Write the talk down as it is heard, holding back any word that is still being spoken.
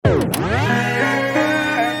What's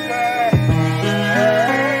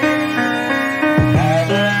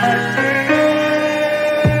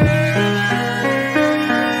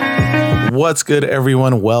good,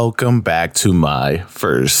 everyone? Welcome back to My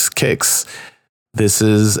First Kicks. This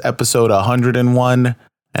is episode 101,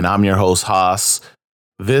 and I'm your host, Haas.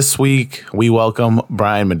 This week, we welcome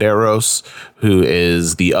Bryan Mederos, who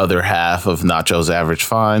is the other half of Nacho's Average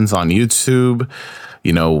Finds on YouTube.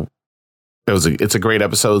 You know, it's a great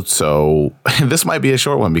episode, so this might be a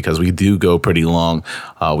short one because we do go pretty long.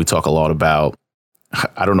 We talk a lot about,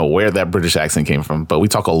 I don't know where that British accent came from, but we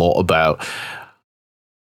talk a lot about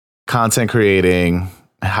content creating,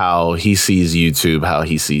 how he sees YouTube, how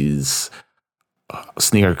he sees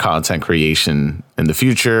sneaker content creation in the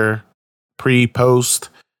future, pre, post.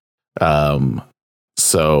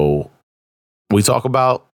 So we talk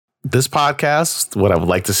about this podcast, what I would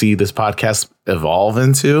like to see this podcast evolve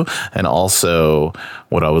into, and also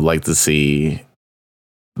what I would like to see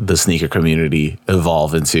the sneaker community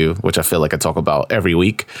evolve into, which I feel like I talk about every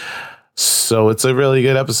week. So it's a really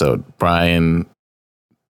good episode. Bryan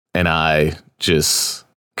and I just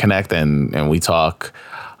connect and we talk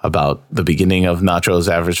about the beginning of Nacho's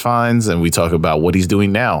Average Finds, and we talk about what he's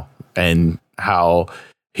doing now and how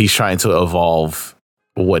he's trying to evolve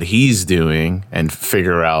what he's doing and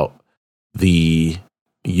figure out the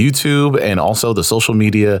YouTube and also the social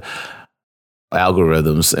media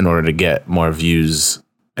algorithms in order to get more views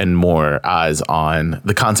and more eyes on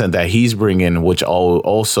the content that he's bringing, which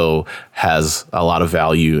also has a lot of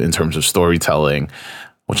value in terms of storytelling,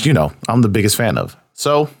 which, you know, I'm the biggest fan of.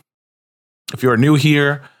 So if you're new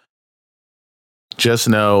here, just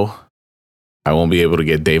know I won't be able to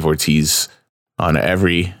get Dave Ortiz on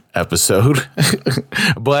every episode,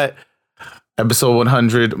 but episode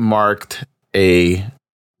 100 marked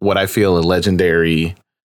what I feel a legendary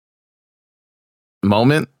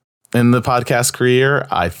moment in the podcast career.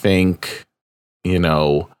 I think, you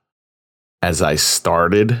know, as I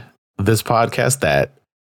started this podcast, that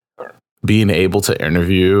being able to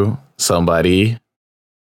interview somebody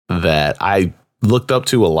that I looked up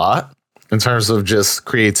to a lot in terms of just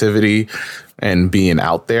creativity and being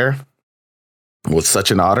out there was such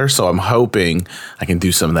an honor. So I'm hoping I can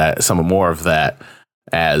do some more of that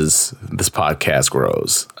as this podcast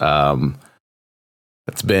grows.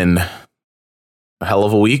 It's been a hell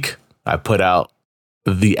of a week. I put out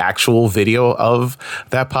the actual video of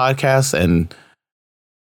that podcast, and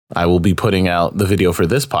I will be putting out the video for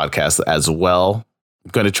this podcast as well.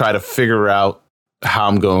 I'm going to try to figure out how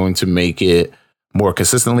I'm going to make it more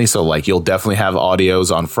consistently. So like, you'll definitely have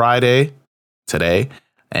audios on Friday today,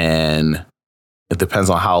 and it depends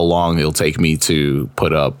on how long it'll take me to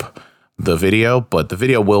put up the video, but the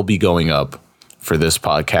video will be going up for this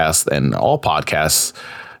podcast and all podcasts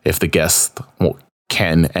if the guests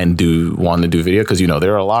can and do want to do video. Because, you know,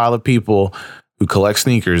 there are a lot of people who collect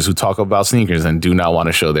sneakers, who talk about sneakers and do not want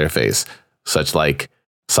to show their face, such like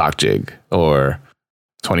Sock Jig or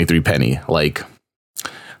 23 Penny. Like,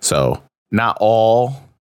 so not all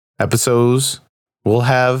episodes will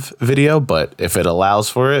have video, but if it allows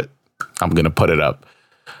for it, I'm going to put it up.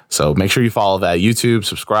 So make sure you follow that YouTube,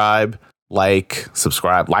 subscribe, and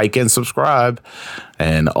subscribe.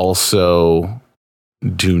 And also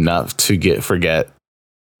do not forget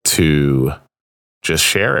to just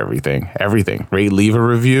share everything. Rate, leave a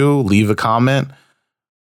review, leave a comment.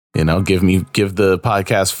 You know, give the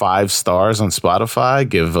podcast 5 stars on Spotify.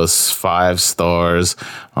 Give us 5 stars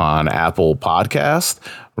on Apple Podcast.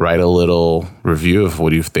 Write a little review of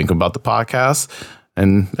what you think about the podcast,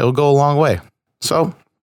 and it'll go a long way. So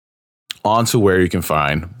on to where you can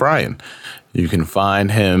find Bryan. You can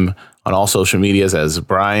find him on all social medias as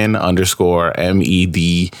Bryan _ MEDEROS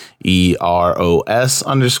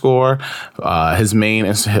 _ his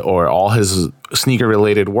main or all his sneaker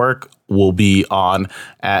related work will be on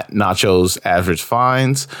at Nacho's Average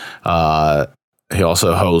Finds. He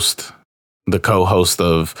also hosts the co-host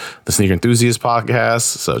of the Sneaker Enthusiast podcast,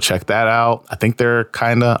 so check that out. I think they're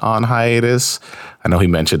kind of on hiatus. I know he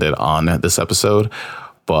mentioned it on this episode,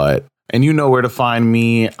 and you know where to find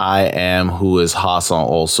me. I am Who Is Haas on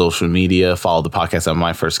all social media. Follow the podcast on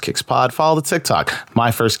My First Kicks Pod. Follow the TikTok,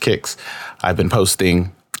 My First Kicks. I've been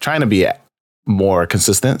posting, trying to be more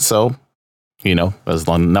consistent. So, you know, as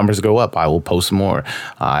long as numbers go up, I will post more.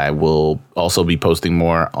 I will also be posting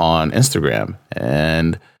more on Instagram,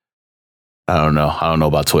 and I don't know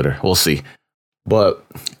about Twitter. We'll see. But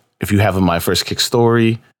if you have a My First Kick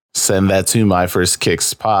story, send that to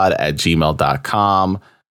myfirstkickspod@gmail.com.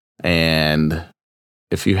 And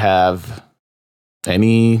if you have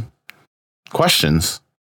any questions,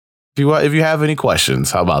 if you have any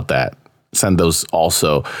questions, how about that? send those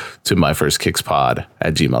also to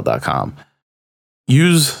myfirstkickspod@gmail.com.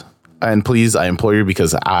 Use, and please, I implore you,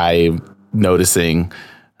 because I'm noticing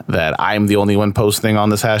that I'm the only one posting on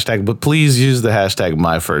this hashtag, but please use the hashtag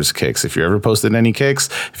myfirstkicks. If you're ever posting any kicks,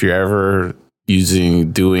 if you're ever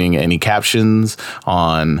doing any captions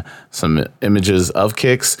on some images of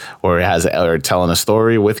kicks, or telling a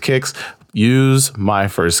story with kicks, use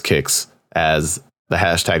myfirstkicks as the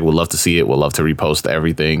hashtag. Would love to see it. Would love to repost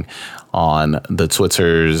everything on the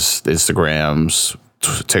Twitters, Instagrams,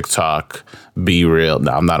 TikTok, BeReal.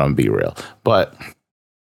 No, I'm not on BeReal, but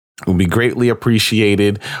it would be greatly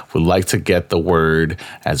appreciated. Would like to get the word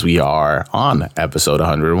as we are on episode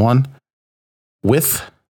 101 with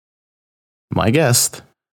my guest,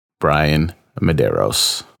 Bryan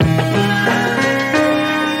Mederos.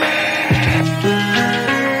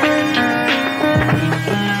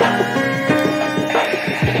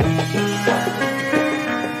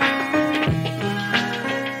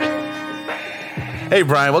 Hey,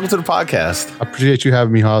 Bryan, welcome to the podcast. I appreciate you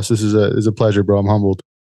having me, Haas. This is a pleasure, bro. I'm humbled.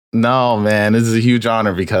 No, man, this is a huge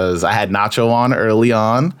honor because I had Nacho on early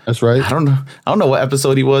on. That's right. I don't know what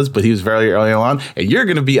episode he was, but he was very early on, and you're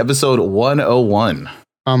going to be episode 101.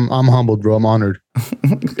 I'm humbled, bro. I'm honored.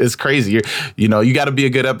 It's crazy. You got to be a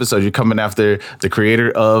good episode. You're coming after the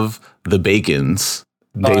creator of the Bacons,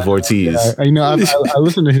 Dave Ortiz. Yeah. I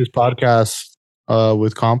listened to his podcast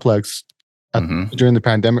with Complex during the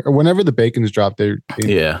pandemic, or whenever the Bacons dropped. He's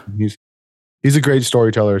a great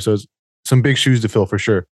storyteller. So it's some big shoes to fill for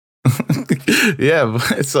sure. Yeah.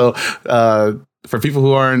 So for people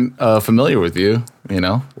who aren't familiar with you,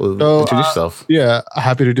 introduce yourself. Yeah,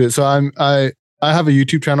 happy to do it. So I have a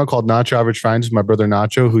YouTube channel called Nacho Average Finds with my brother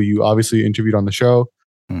Nacho, who you obviously interviewed on the show.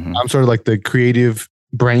 Mm-hmm. I'm sort of like the creative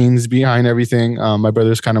brains behind everything. My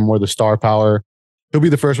brother's kind of more the star power. He'll be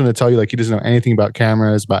the first one to tell you like he doesn't know anything about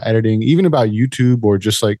cameras, about editing, even about YouTube or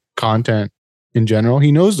just like content in general.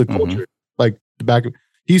 He knows the culture, like the back.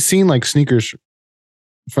 He's seen like sneakers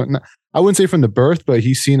from, I wouldn't say from the birth, but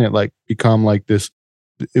he's seen it like become like this.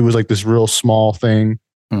 It was like this real small thing,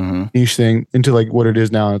 niche thing, into like what it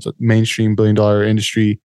is now. It's a mainstream $1 billion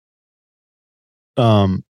industry.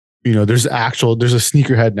 There's a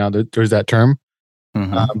sneakerhead now. There's that term,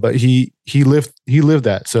 but he lived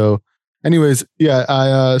that. So, anyways, yeah,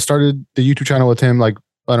 I started the YouTube channel with him like,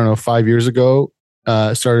 I don't know, 5 years ago.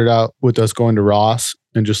 Started out with us going to Ross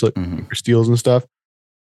and just looking for steals and stuff.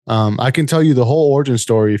 I can tell you the whole origin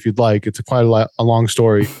story if you'd like. It's quite a long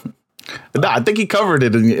story. No, I think he covered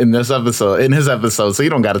it in his episode, so you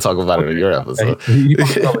don't got to talk about it in your episode.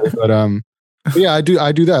 But yeah, I do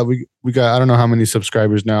that. We got, I don't know how many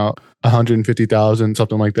subscribers now, 150,000,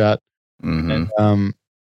 something like that. And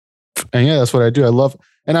yeah, that's what I do. I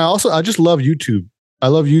just love YouTube. I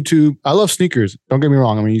love YouTube. I love sneakers. Don't get me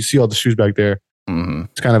wrong. I mean, you see all the shoes back there.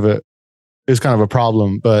 It's kind of a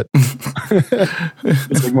problem, but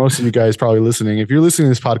it's like most of you guys probably listening. If you're listening to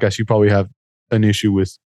this podcast, you probably have an issue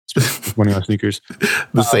with spending on sneakers.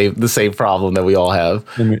 The same problem that we all have.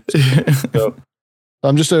 So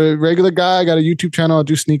I'm just a regular guy. I got a YouTube channel. I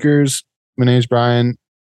do sneakers. My name's Bryan.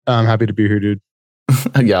 I'm happy to be here, dude.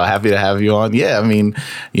 Yeah, happy to have you on. Yeah, I mean,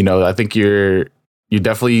 I think you're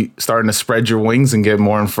definitely starting to spread your wings and get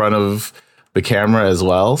more in front of the camera as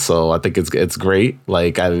well. So I think it's great.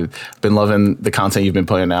 Like, I've been loving the content you've been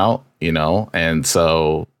putting out, and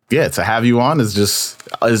so yeah, to have you on is just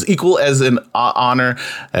as equal as an honor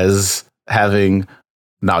as having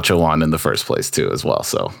Nacho on in the first place too, as well.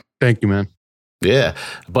 So thank you, man. Yeah.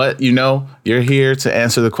 But, you're here to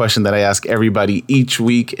answer the question that I ask everybody each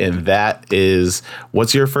week. And that is,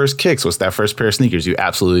 what's your first kicks? What's that first pair of sneakers you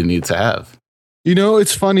absolutely need to have?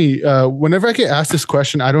 It's funny. Whenever I get asked this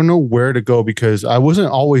question, I don't know where to go because I wasn't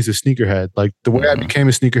always a sneakerhead. Like the way I became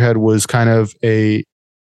a sneakerhead was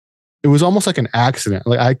it was almost like an accident.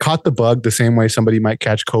 Like I caught the bug the same way somebody might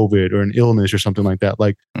catch COVID or an illness or something like that.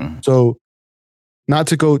 Like, so not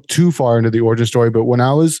to go too far into the origin story, but when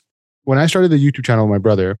I started the YouTube channel with my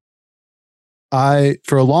brother,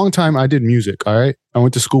 for a long time, I did music. All right. I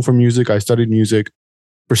went to school for music. I studied music,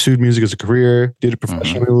 pursued music as a career, did it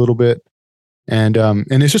professionally a little bit. And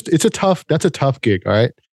that's a tough gig. All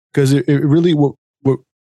right. Because it really,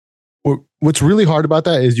 what's really hard about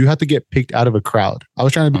that is you have to get picked out of a crowd. I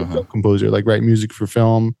was trying to be a film composer, like write music for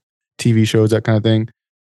film, TV shows, that kind of thing.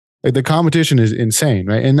 Like the competition is insane,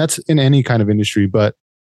 right? And that's in any kind of industry, but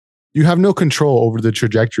you have no control over the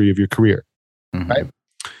trajectory of your career, right?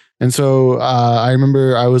 And so I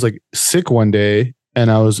remember I was like sick one day and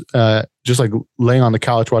I was just like laying on the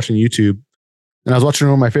couch watching YouTube. And I was watching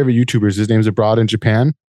one of my favorite YouTubers. His name's Abroad in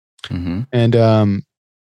Japan. And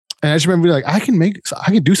And I just remember being like, I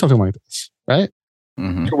can do something like this, right?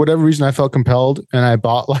 Mm-hmm. For whatever reason, I felt compelled, and I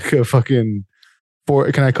bought like a fucking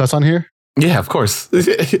can I cuss on here? Yeah, of course.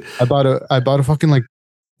 I bought a fucking like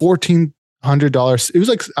 $1,400. It was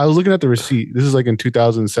like, I was looking at the receipt. This is like in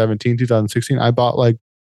 2017, 2016. I bought like,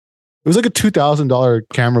 it was like a $2,000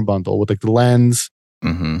 camera bundle with like the lens,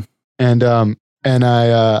 mm-hmm. and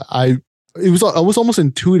I was almost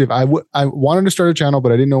intuitive. I wanted to start a channel,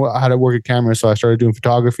 but I didn't know how to work a camera, so I started doing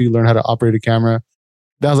photography, learned how to operate a camera.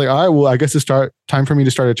 Then I was like, all right, well, I guess it's time for me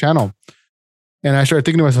to start a channel. And I started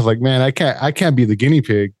thinking to myself, like, man, I can't be the guinea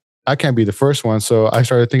pig. I can't be the first one. So I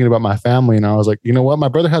started thinking about my family, and I was like, you know what? My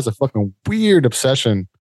brother has a fucking weird obsession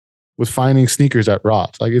with finding sneakers at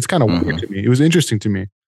Ross. Like, it's kind of weird to me. It was interesting to me.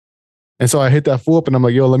 And so I hit that fool up, and I'm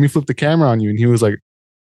like, yo, let me flip the camera on you. And he was like,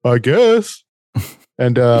 I guess.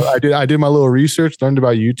 And I did my little research, learned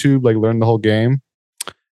about YouTube, like learned the whole game.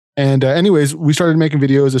 And anyways, we started making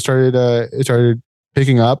videos. It started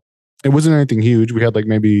picking up. It wasn't anything huge. We had like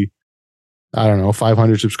maybe, I don't know,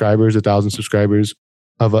 500 subscribers, 1,000 subscribers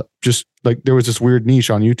of just like, there was this weird niche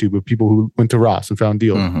on YouTube of people who went to Ross and found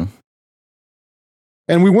deals. Mm-hmm.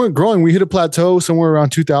 And we weren't growing. We hit a plateau somewhere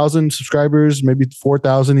around 2,000 subscribers, maybe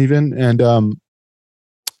 4,000 even.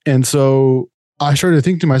 And so I started to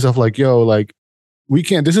think to myself, like, yo, like, we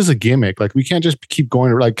can't, this is a gimmick. Like, we can't just keep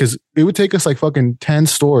going, like, because it would take us like fucking 10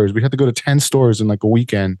 stores. We had to go to 10 stores in like a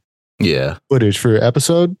weekend. Yeah. Footage for an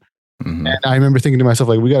episode. Mm-hmm. And I remember thinking to myself,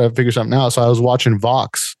 like, we got to figure something out. So I was watching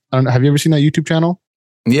Vox. I don't know, have you ever seen that YouTube channel?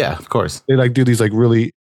 Yeah, of course. They like do these like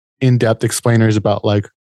really in-depth explainers about like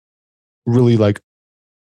really like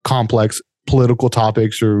complex political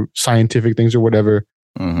topics or scientific things or whatever.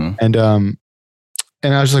 Mm-hmm.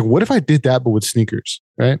 And I was just like, what if I did that but with sneakers,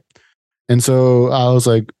 right? And so I was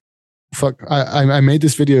like, fuck, I made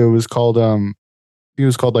this video. It was called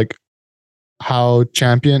like how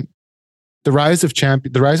Champion, the rise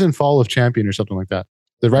and fall of Champion or something like that.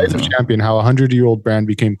 The rise of Champion, how a 100-year-old brand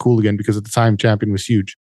became cool again, because at the time Champion was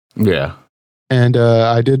huge. Yeah. And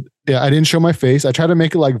I didn't show my face. I tried to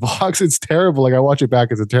make it like Vox. It's terrible. Like, I watch it back.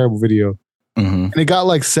 It's a terrible video. Mm-hmm. And it got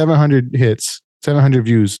like 700 hits, 700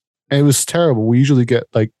 views. And it was terrible. We usually get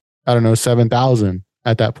like, I don't know, 7,000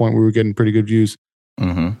 at that point. We were getting pretty good views.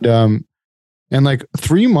 Mm-hmm. And like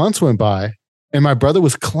 3 months went by, and my brother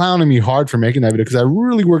was clowning me hard for making that video because I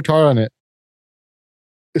really worked hard on it.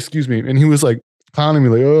 Excuse me. And he was like clowning me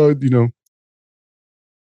like, oh, you know,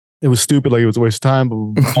 it was stupid. Like, it was a waste of time. Blah,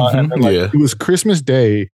 blah, blah. And then, like, It was Christmas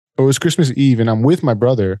Day, or it was Christmas Eve, and I'm with my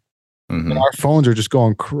brother, and our phones are just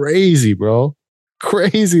going crazy, bro.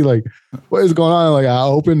 Crazy. Like, what is going on? Like, I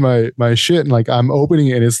opened my shit, and like, I'm opening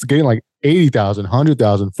it, and it's getting like 80,000,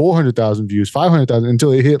 100,000, 400,000 views, 500,000,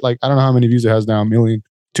 until it hit like, I don't know how many views it has now, 1 million,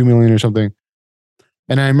 2 million or something.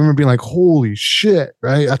 And I remember being like, holy shit,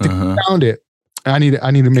 right? I think I found it. I need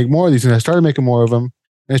to make more of these. And I started making more of them.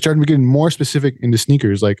 And I started getting more specific into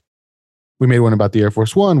sneakers. Like, we made one about the Air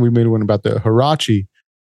Force One. We made one about the Huarache.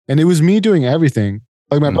 And it was me doing everything.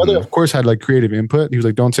 Like, my brother, of course, had like creative input. He was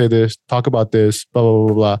like, don't say this, talk about this, blah, blah,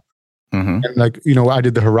 blah, blah. And like, you know, I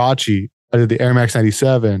did the Huarache. I did the Air Max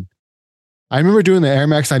 97. I remember doing the Air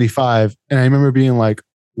Max 95. And I remember being like,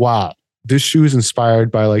 wow, this shoe is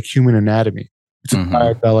inspired by like human anatomy. It's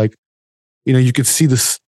inspired by like, you know, you could see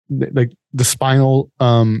this, like the spinal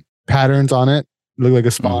patterns on it look like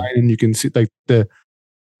a spine, and you can see like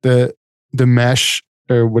the mesh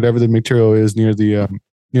or whatever the material is near the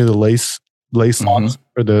lace locks,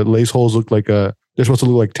 or the lace holes look like they're supposed to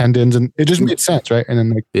look like tendons, and it just made sense, right? And then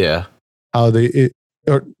like how the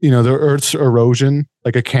Earth's erosion,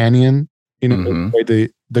 like a canyon, you know, the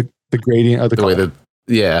gradient of the way that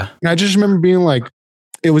And I just remember being like,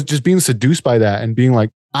 it was just being seduced by that and being like,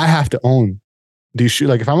 I have to own these shoes.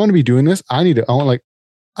 Like, if I'm going to be doing this, I need to own. Like,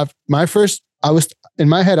 I was in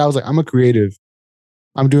my head, I was like, I'm a creative.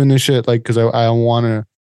 I'm doing this shit like because I want to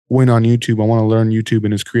win on YouTube. I want to learn YouTube,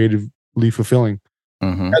 and it's creatively fulfilling.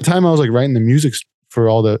 At the time, I was like writing the music for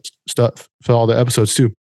all the stuff, for all the episodes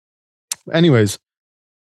too. Anyways,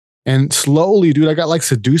 and slowly, dude, I got like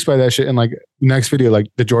seduced by that shit. And like, next video, like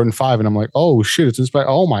the Jordan 5, and I'm like, oh shit, it's inspired.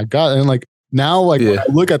 Oh my God. And like, now, like, when I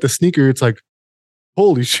look at the sneaker, it's like,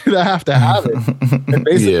 holy shit, I have to have it. And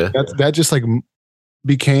basically, that just like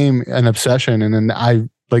became an obsession. And then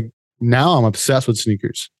now I'm obsessed with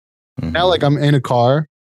sneakers. Now, like, I'm in a car,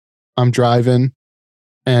 I'm driving,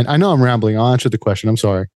 and I know I'm rambling. I'll answer the question. I'm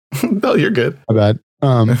sorry. No, you're good. My bad.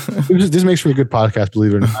 This makes for a good podcast,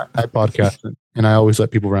 believe it or not. I podcast, and I always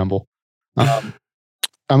let people ramble. I'm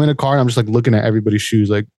in a car, and I'm just like looking at everybody's shoes,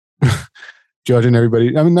 like judging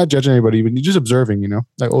everybody. I mean, not judging anybody, but just observing, you know?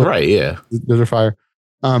 Like, oh, right, yeah. Those are fire.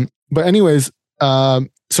 But anyways,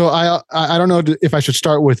 so I don't know if I should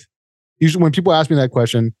start with, usually when people ask me that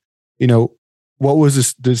question, what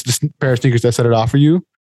was this pair of sneakers that set it off for you?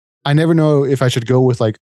 I never know if I should go with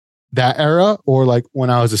like that era or like when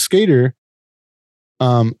I was a skater.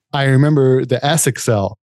 I remember the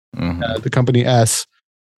SXL, the company S.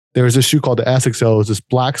 There was a shoe called the SXL. It was this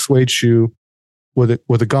black suede shoe with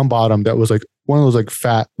a gum bottom that was like one of those like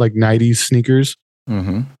fat like 90s sneakers.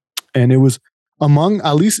 And it was among,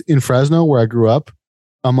 at least in Fresno where I grew up,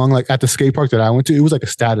 among like at the skate park that I went to, it was like a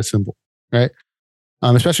status symbol, right?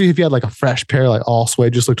 Especially if you had like a fresh pair, like all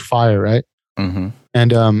suede, just looked fire, right?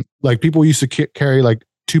 And like people used to carry like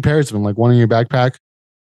 2 pairs of them, like one in your backpack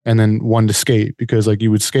and then one to skate, because like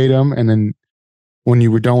you would skate them, and then when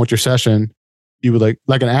you were done with your session, you would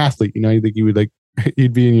like an athlete, you would like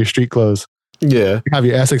you'd be in your street clothes. Yeah, you have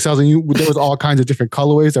your SXLs, and there was all kinds of different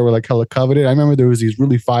colorways that were like hella coveted. I remember there was these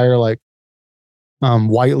really fire like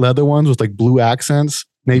white leather ones with like blue accents,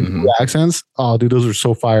 maybe blue accents. Oh, dude, those were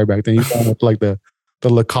so fire back then. You found with like the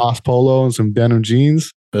Lacoste polo and some denim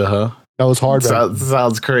jeans. That was hard.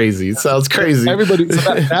 Sounds crazy. It sounds crazy. Everybody.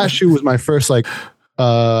 So that shoe was my first like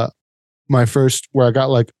where I got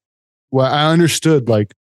like, where I understood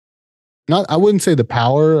like, not, I wouldn't say the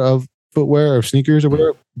power of footwear or sneakers or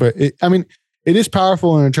whatever, but it is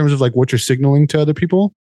powerful in terms of like what you're signaling to other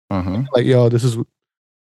people. Like, yo, this is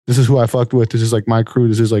who I fucked with. This is like my crew.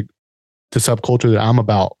 This is like the subculture that I'm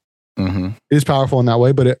about. It is powerful in that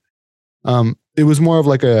way, but it was more of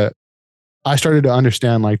like I started to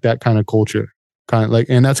understand like that kind of culture, kind of like,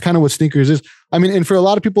 and that's kind of what sneakers is. I mean, and for a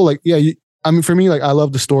lot of people, like, yeah, for me, like, I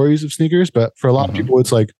love the stories of sneakers, but for a lot of people,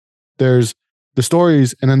 it's like there's the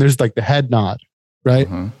stories and then there's like the head nod, right?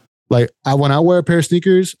 Like when I wear a pair of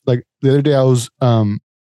sneakers, like the other day I was in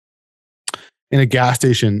a gas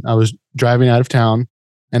station. I was driving out of town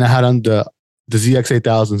and I had on the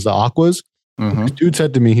ZX8000s, the Aquas. This dude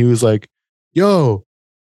said to me, he was like, yo,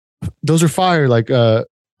 those are fire. Like,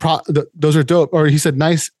 those are dope. Or he said,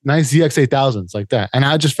 nice ZX8000s, like that. And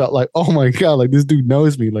I just felt like, oh my God, like this dude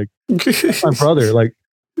knows me. Like, that's my brother. Like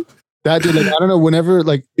that dude, like, I don't know, whenever,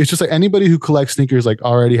 like, it's just like anybody who collects sneakers, like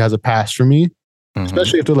already has a past for me,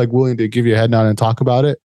 especially if they're like willing to give you a head nod and talk about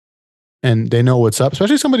it and they know what's up,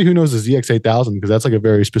 especially somebody who knows the ZX8000, because that's like a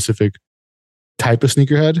very specific type of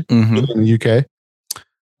sneakerhead in the UK.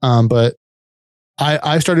 But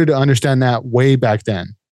I started to understand that way back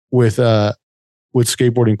then with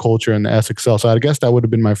skateboarding culture and the SXL. So I guess that would have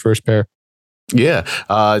been my first pair. Yeah.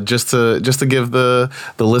 Just to give the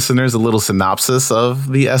listeners a little synopsis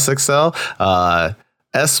of the SXL.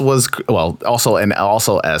 S was, well, also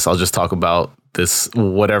S. I'll just talk about this,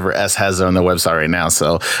 whatever S has on their website right now.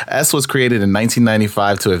 So S was created in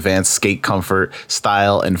 1995 to advance skate comfort,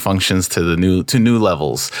 style, and functions to new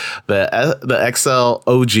levels. The XL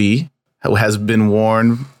OG has been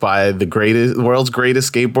worn by the world's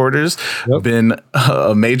greatest skateboarders, been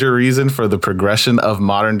a major reason for the progression of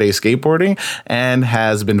modern day skateboarding, and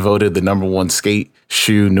has been voted the #1 skate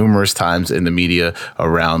shoe numerous times in the media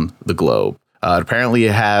around the globe. Apparently,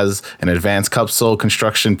 it has an advanced cup sole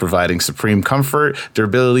construction providing supreme comfort,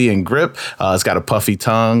 durability, and grip. It's got a puffy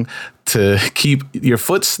tongue to keep your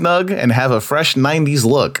foot snug and have a fresh 90s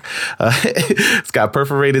look. It's got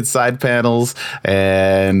perforated side panels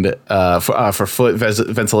and for foot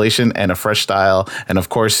ventilation and a fresh style. And of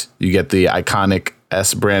course, you get the iconic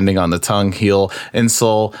S branding on the tongue, heel,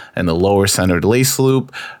 insole, and the lower centered lace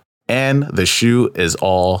loop. And the shoe is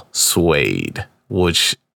all suede,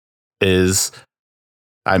 which is,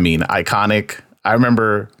 iconic. I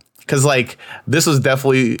remember, because like this is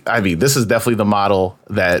definitely the model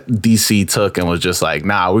that DC took and was just like,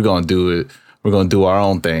 nah, we're gonna do it. We're gonna do our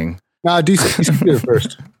own thing. Nah, DC did it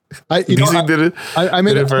first. DC did it. I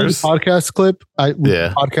made a podcast clip.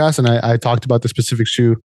 Podcast, and I talked about the specific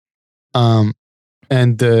shoe. And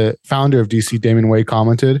the founder of DC, Damon Way,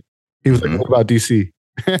 commented. He was like, "What about DC?"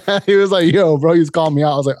 He was like, "Yo, bro," he's calling me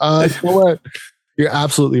out. I was like, you know what? You're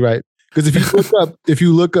absolutely right. Because if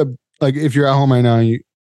you look up, like if you're at home right now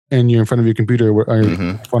and you're in front of your computer or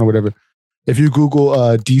your phone or whatever, if you Google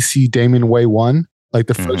DC Damon Way 1, like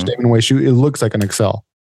the first Damon Way shoe, it looks like an XL.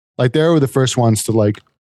 Like they were the first ones to like,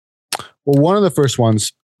 well, one of the first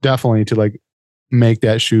ones definitely to like make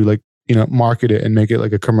that shoe, like, market it and make it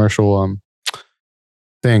like a commercial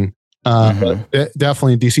thing. But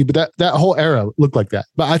definitely DC, but that whole era looked like that.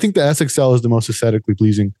 But I think the SXL is the most aesthetically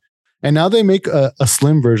pleasing. And now they make a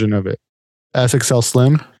slim version of it, SXL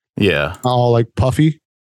Slim. Yeah, all like puffy,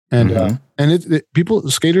 and people,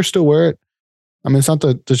 skaters still wear it. I mean, it's not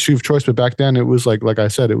the shoe of choice, but back then it was like I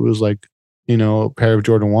said, it was like a pair of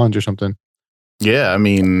Jordan 1s or something. Yeah, I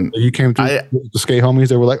mean, You came through the skate homies.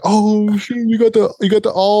 They were like, "Oh shit, you got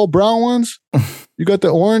the all brown ones, you got the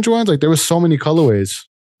orange ones." Like there was so many colorways.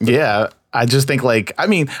 Yeah, I just think like, I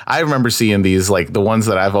mean, I remember seeing these, like the ones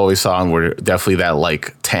that I've always saw were definitely that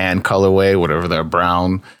like tan colorway, whatever, the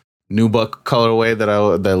brown nubuck colorway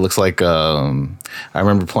that looks like. I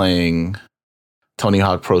remember playing Tony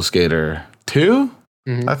Hawk Pro Skater 2,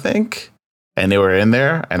 I think. And they were in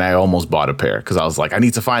there, and I almost bought a pair because I was like, I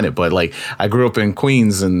need to find it. But like, I grew up in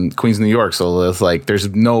Queens, New York, so it's like there's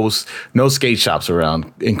no skate shops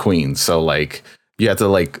around in Queens. So like, you have to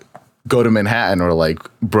like go to Manhattan or like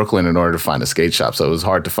Brooklyn in order to find a skate shop. So it was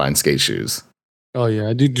hard to find skate shoes. Oh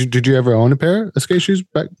yeah, did you ever own a pair of skate shoes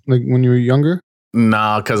back like when you were younger?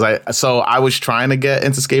 No, because I was trying to get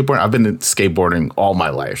into skateboarding. I've been skateboarding all my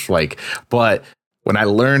life, like, but when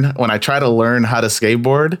I try to learn how to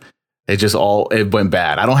skateboard, it went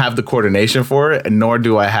bad. I don't have the coordination for it, and nor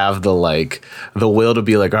do I have the will to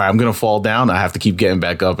be like, all right, I'm gonna fall down. I have to keep getting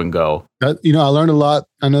back up and go. I learned a lot.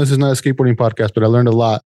 I know this is not a skateboarding podcast, but I learned a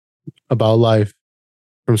lot about life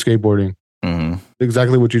from skateboarding. Mm-hmm.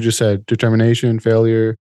 Exactly what you just said: determination,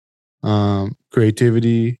 failure,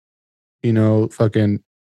 creativity. Fucking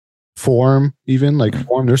form. Even like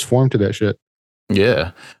form. There's form to that shit.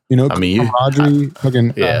 Yeah, I mean,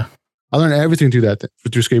 fucking yeah. I learned everything through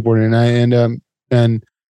through skateboarding, and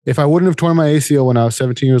if I wouldn't have torn my ACL when I was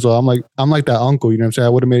 17 years old, I'm like that uncle. You know what I'm saying? I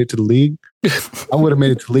would have made it to the league. I would have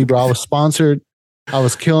made it to the league, bro. I was sponsored. I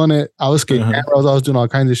was killing it. I was skating. I was doing all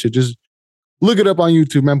kinds of shit. Just look it up on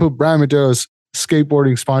YouTube, man. Put Bryan Mederos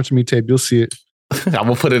skateboarding sponsor me tape. You'll see it. I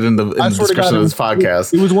will put it in the description of this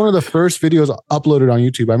podcast. It was one of the first videos uploaded on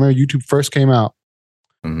YouTube. I remember YouTube first came out.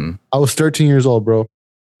 Mm-hmm. I was 13 years old, bro.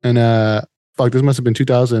 And this must have been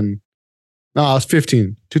 2000. No, I was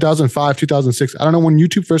 15. 2005, 2006. I don't know when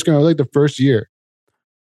YouTube first came out. It was like the first year.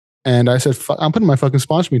 And I said, I'm putting my fucking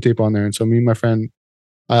sponsor me tape on there. And so me and my friend,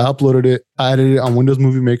 I uploaded it. I edited it on Windows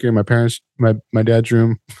Movie Maker in my dad's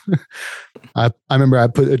room. I remember I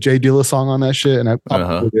put a Jay Dilla song on that shit and I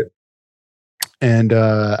uploaded it. And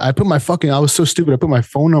I was so stupid. I put my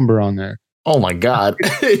phone number on there. Oh my God.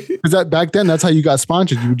 Because back then, that's how you got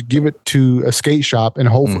sponsored. You would give it to a skate shop and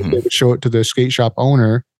hopefully they would show it to the skate shop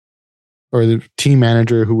owner or the team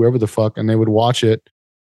manager, whoever the fuck, and they would watch it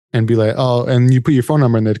and be like, oh, and you put your phone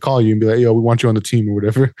number and they'd call you and be like, yo, we want you on the team or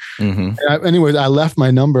whatever. Mm-hmm. Anyways, I left my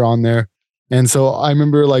number on there. And so I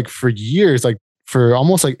remember like for years, like for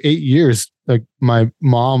almost like 8 years, like my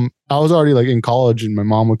mom, I was already like in college and my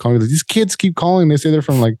mom would call me like, these kids keep calling. They say they're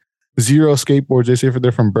from like Zero Skateboards. They say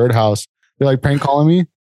they're from Birdhouse. They're like prank calling me.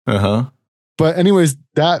 But anyways,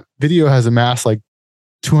 that video has amassed like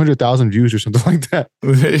 200,000 views or something like that.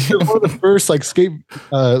 It's one of the first like skate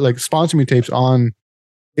like sponsor me tapes on.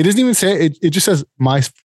 It doesn't even say it. It just says my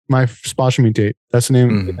sponsor me tape. That's the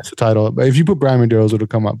name. That's the title. But if you put Bryan Mederos, it'll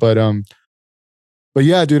come up. But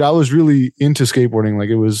yeah, dude, I was really into skateboarding. Like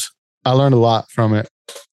I learned a lot from it.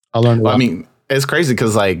 I learned a lot. I mean, it's crazy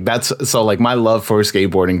because like like my love for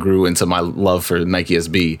skateboarding grew into my love for Nike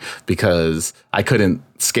SB because I couldn't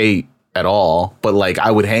skate at all, but like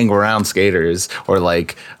I would hang around skaters or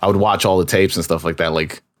like I would watch all the tapes and stuff like that.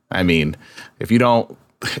 Like, I mean, if you don't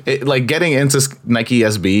like getting into Nike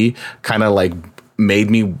SB kind of like made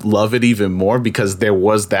me love it even more because there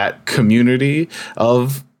was that community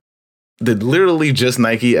of the literally just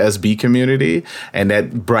Nike SB community and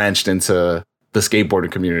that branched into the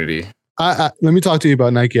skateboarding community. Let me talk to you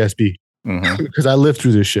about Nike SB because I lived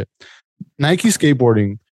through this shit. Nike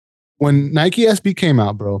skateboarding, when Nike SB came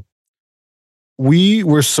out, bro, we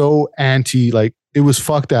were so anti, like it was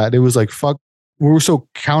fuck that. It was like fuck. We were so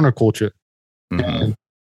counterculture, and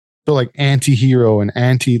so like anti-hero and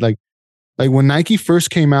anti like when Nike first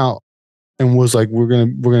came out and was like we're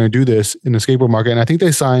gonna do this in the skateboard market, and I think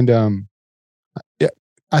they signed.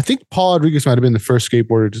 I think Paul Rodriguez might have been the first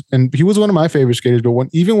skateboarder, and he was one of my favorite skaters. But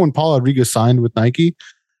even when Paul Rodriguez signed with Nike,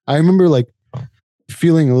 I remember like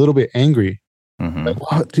feeling a little bit angry,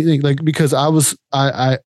 like because I was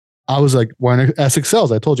like wearing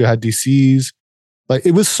SXLs. I told you I had DCs. Like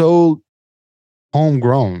it was so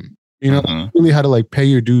homegrown. You really had to like pay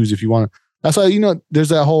your dues if you want to. That's why there's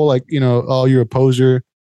that whole like oh you're a poser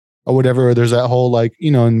or whatever. Or there's that whole like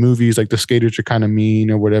in movies like the skaters are kind of mean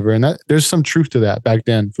or whatever. And that there's some truth to that back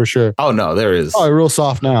then for sure. Oh no, there is. Oh, real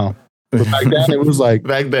soft now. But back then it was like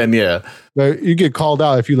back then, yeah. You get called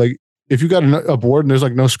out if you got a board and there's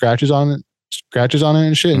like no scratches on it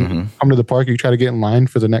and shit. And come to the park, you try to get in line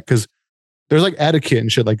for the next because there's like etiquette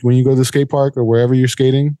and shit. Like when you go to the skate park or wherever you're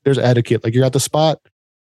skating, there's etiquette. Like you're at the spot,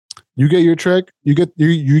 you get your trick, you get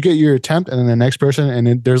your attempt, and then the next person, and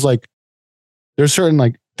then there's certain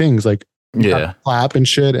like things like Yeah. Clap and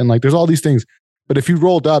shit. And like, there's all these things. But if you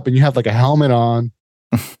rolled up and you have like a helmet on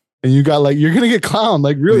and you got like, you're going to get clowned,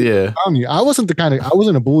 like really clown you. I wasn't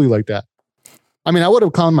a bully like that. I mean, I would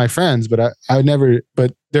have clowned my friends, but I never,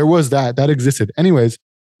 but there was that existed. Anyways,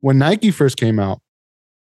 when Nike first came out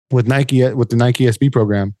with the Nike SB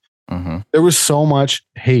program, there was so much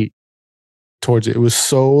hate towards it. It was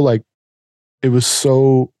so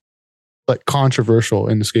like controversial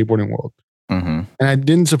in the skateboarding world. And I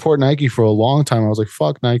didn't support Nike for a long time. I was like,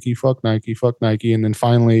 fuck Nike. And then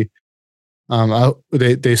finally,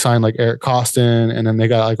 they signed like Eric Costin, and then they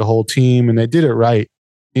got like a whole team, and they did it right.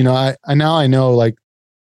 You know, I know like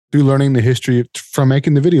through learning the history from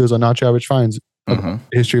making the videos on Not Your Average Finds, the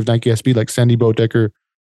history of Nike SB, like Sandy Bodecker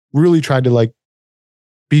really tried to like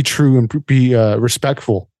be true and be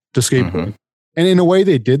respectful to skateboarding. And in a way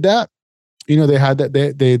they did that. You know, they had that,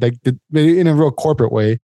 they in a real corporate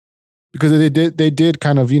way, because they did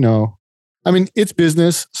kind of, you know, I mean, it's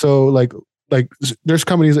business. So like there's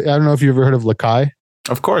companies, I don't know if you've ever heard of Lakai.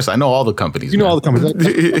 Of course, I know all the companies. You know all the companies.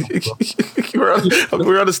 We're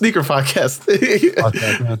on a sneaker podcast.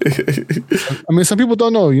 I mean, some people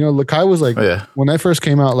don't know. You know, Lakai was like, when I first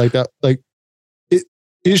came out like that, like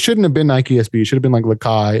it shouldn't have been Nike SB. It should have been like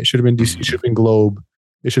Lakai. It should have been DC. It should have been Globe.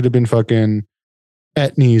 It should have been fucking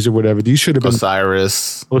Etnies or whatever. These should have been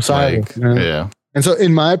Osiris. Like, yeah. And so,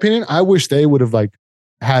 in my opinion, I wish they would have like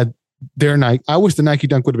had their Nike. I wish the Nike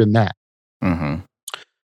Dunk would have been that.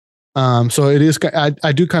 So it is.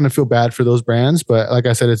 I do kind of feel bad for those brands, but like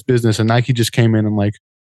I said, it's business, and Nike just came in and like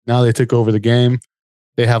now they took over the game.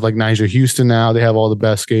 They have like Nigel Houston now. They have all the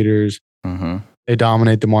best skaters. They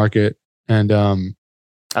dominate the market, and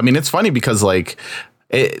I mean, it's funny because like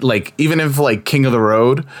even if like King of the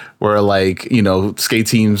Road, where like, you know, skate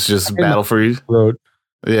teams just battle for you. Road.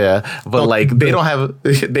 Yeah, but like they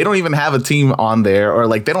don't even have a team on there, or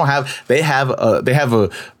like they have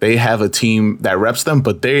a team that reps them,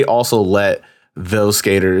 but they also let those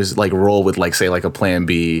skaters like roll with like, say, like a Plan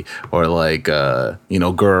B or like you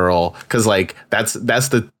know, Girl, because like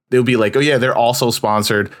they'll be like, oh yeah, they're also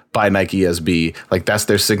sponsored by Nike SB, like that's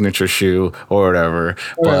their signature shoe or whatever.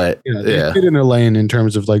 But they stayed in their lane in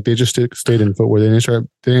terms of like they just stayed in footwear. They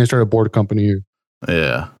didn't start a board company.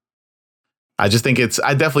 Yeah. I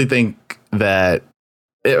definitely think that,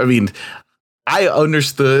 I mean, I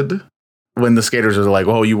understood when the skaters are like,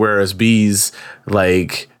 oh, you wear SBs,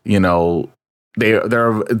 like, you know,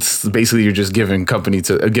 it's basically you're just giving money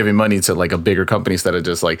to like a bigger company instead of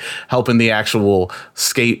just like helping the actual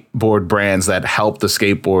skateboard brands that help the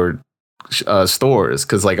skateboard stores,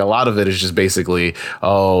 because like a lot of it is just basically,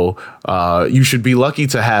 you should be lucky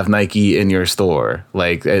to have Nike in your store,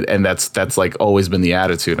 like, and that's like always been the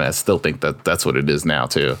attitude, and I still think that's what it is now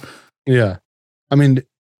too. Yeah, I mean,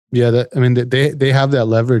 they have that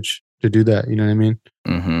leverage to do that. You know what I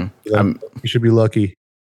mean? Like, you should be lucky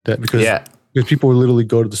that because people will literally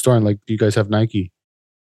go to the store and like, do you guys have Nike?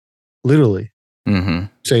 Literally,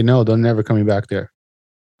 say no, they're never coming back there.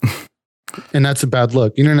 And that's a bad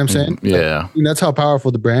look. You know what I'm saying? Yeah. Like, that's how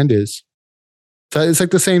powerful the brand is. So it's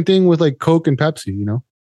like the same thing with like Coke and Pepsi, you know?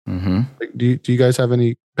 Like, do you guys have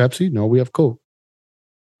any Pepsi? No, we have Coke.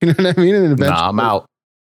 You know what I mean? And nah, I'm out.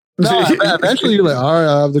 No, eventually you're like, all right,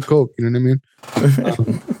 I have the Coke. You know what I mean?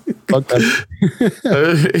 Fuck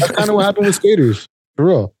that. That's kind of what happened with skaters. For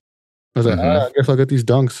real. I was like, all right, I guess I'll get these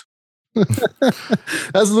dunks.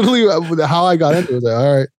 That's literally how I got into it. I was like,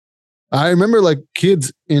 all right. I remember like I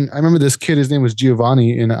remember this kid, his name was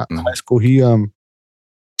Giovanni in high school. He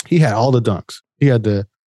had all the dunks. He had the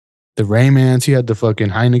Raymans, he had the fucking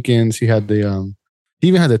Heinekens, he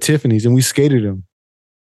even had the Tiffany's, and we skated him.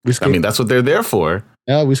 I mean, that's what they're there for.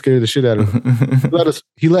 Yeah, we skated the shit out of him.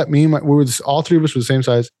 He let me, all three of us were the same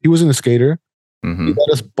size. He wasn't a skater. He let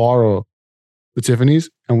us borrow the Tiffany's,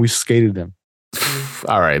 and we skated them.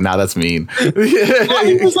 All right, now that's mean. He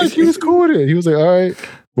was cool with it. He was like, all right.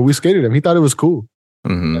 But we skated him. He thought it was cool.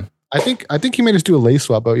 I think he made us do a lace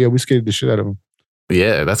swap, but yeah, we skated the shit out of him.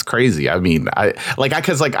 Yeah, that's crazy. I mean, I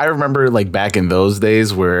remember like back in those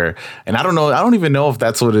days where, and I don't even know if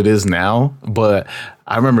that's what it is now, but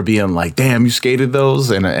I remember being like, damn, you skated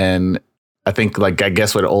those. And I think like, I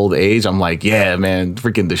guess with old age, I'm like, yeah, man,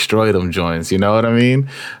 freaking destroy them joints. You know what I mean?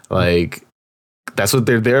 Like, that's what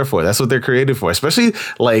they're there for. That's what they're created for. Especially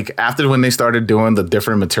like after when they started doing the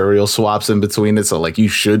different material swaps in between it. So like you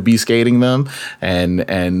should be skating them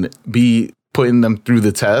and be putting them through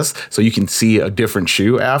the test so you can see a different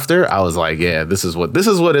shoe after. I was like, yeah, this is what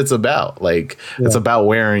it's about. Like it's about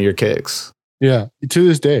wearing your kicks. Yeah. To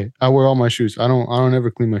this day, I wear all my shoes. I don't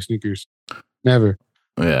ever clean my sneakers. Never.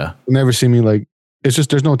 Yeah. You'll never see me like, it's just,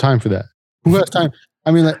 there's no time for that. Who has time?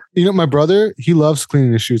 I mean, like, my brother, he loves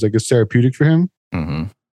cleaning his shoes. Like it's therapeutic for him. Mm-hmm.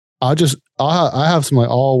 I have some like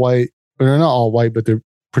all white, but they're not all white, but they're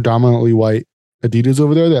predominantly white Adidas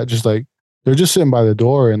over there that just like, they're just sitting by the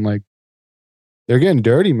door and like, they're getting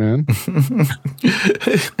dirty, man. And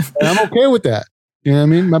I'm okay with that. You know what I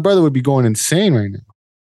mean? My brother would be going insane right now.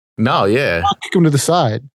 No, yeah. I'll kick him to the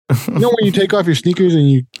side. When you take off your sneakers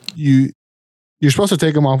and you're supposed to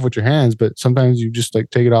take them off with your hands, but sometimes you just like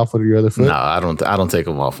take it off with your other foot. No, I don't take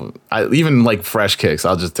them off. Even like fresh kicks,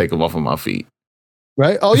 I'll just take them off of my feet.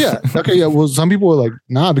 Right? Oh yeah. Okay. Yeah. Well, some people are like,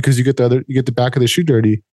 nah, because you get the back of the shoe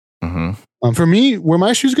dirty. Mm-hmm. For me, where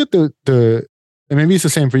my shoes get the and maybe it's the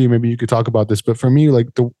same for you. Maybe you could talk about this, but for me, like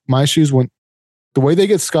my shoes, when the way they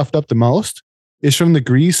get scuffed up the most is from the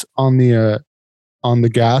grease on the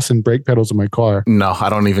gas and brake pedals of my car. No, I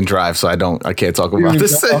don't even drive, so I can't talk about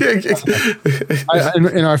this.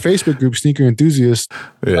 In our Facebook group, Sneaker Enthusiast,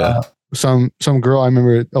 some girl I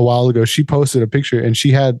remember a while ago, she posted a picture and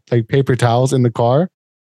she had like paper towels in the car,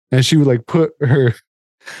 and she would like put her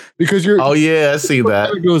because you're I see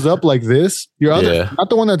that it goes up like this. Your other,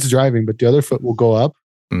 not the one that's driving, but the other foot will go up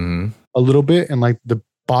a little bit, and like the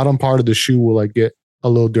bottom part of the shoe will like get a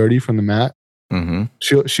little dirty from the mat.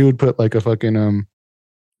 Mm-hmm. She would put like a fucking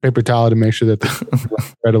paper towel to make sure that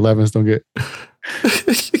the red 11s don't get.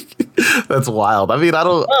 That's wild. I mean,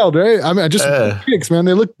 wild, right? I mean, I just kicks, man.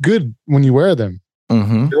 They look good when you wear them.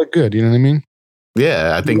 Mm-hmm. They look good. You know what I mean?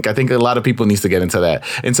 Yeah, I think a lot of people needs to get into that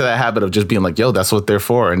habit of just being like, yo, that's what they're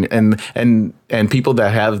for, and people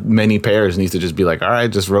that have many pairs needs to just be like, all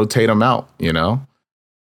right, just rotate them out. You know?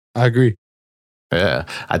 I agree. Yeah,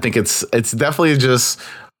 I think it's definitely just,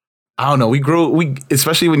 I don't know. We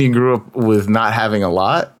especially when you grew up with not having a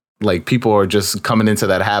lot, like people are just coming into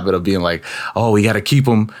that habit of being like, oh, we got to keep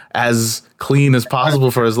them as clean as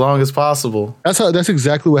possible for as long as possible. That's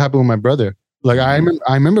exactly what happened with my brother. Like I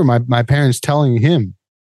remember my parents telling him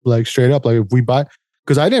like straight up, like if we buy,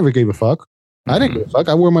 because I never gave a fuck. I didn't give a fuck.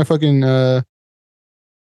 I wore my fucking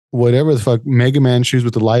whatever the fuck Mega Man shoes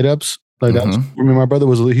with the light ups. Like that's, I mean, my brother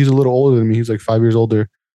he's a little older than me. He's like 5 years older.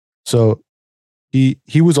 So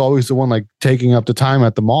he was always the one like taking up the time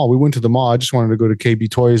at the mall. We went to the mall. I just wanted to go to KB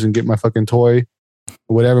Toys and get my fucking toy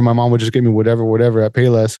or whatever. My mom would just get me whatever at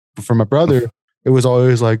Payless. But for my brother, it was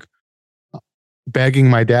always like begging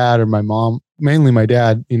my dad or my mom, mainly my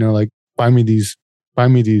dad, you know, like buy me these. I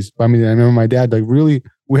remember my dad, like really,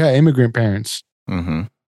 we had immigrant parents. Mm-hmm.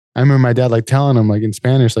 I remember my dad like telling him like in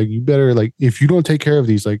Spanish, like you better like, if you don't take care of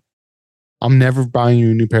these, like I'm never buying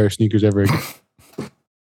you a new pair of sneakers ever again.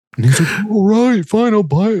 And he's like, all right, fine,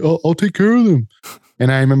 I'll take care of them.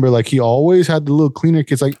 And I remember like he always had the little cleaner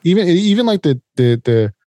kits, like even like the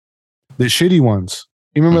shitty ones.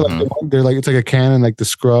 You remember like they're like, it's like a can and like the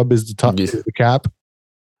scrub is the top, is the cap.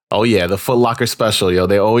 Oh yeah, the Foot Locker special, yo.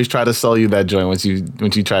 They always try to sell you that joint once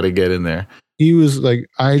you try to get in there. He was like,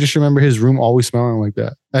 I just remember his room always smelling like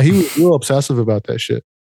that. He was real obsessive about that shit.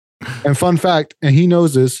 And fun fact, and he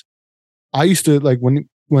knows this, I used to like when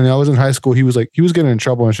I was in high school, he was getting in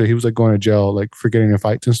trouble and shit. He was like going to jail, like for getting in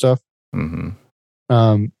fights and stuff. Mm-hmm.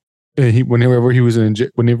 And whenever he was in jail,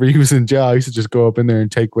 I used to just go up in there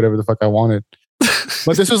and take whatever the fuck I wanted.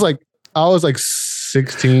 But this was like, I was like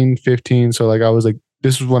 16, 15. So like, I was like,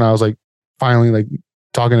 this was when I was like finally like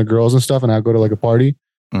talking to girls and stuff. And I'd go to like a party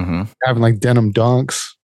having like denim dunks.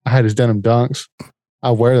 I had his denim dunks.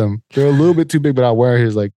 I wear them. They're a little bit too big, but I wear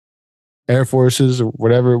his like Air Forces or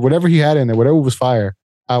whatever he had in there, whatever was fire.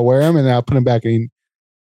 I wear them and then I put them back. And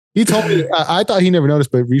he told me, I thought he never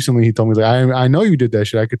noticed, but recently he told me, like, I know you did that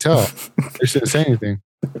shit. I could tell. I just didn't say anything.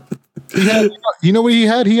 He had, you know what he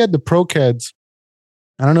had? He had the Pro Keds.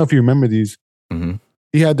 I don't know if you remember these. Mm-hmm.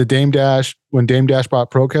 He had the Dame Dash when Dame Dash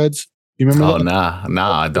bought Pro Keds. You remember that?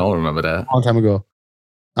 Nah, I don't remember that. A long time ago.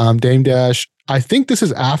 Dame Dash. I think this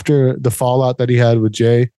is after the fallout that he had with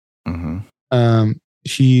Jay. Mm-hmm. I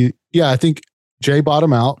think Jay bought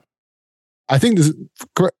him out. I think this.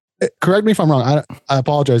 Correct me if I'm wrong. I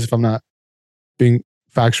apologize if I'm not being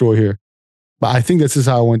factual here, but I think this is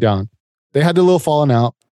how it went down. They had the little falling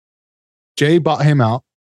out. Jay bought him out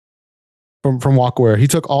from Walkwear. He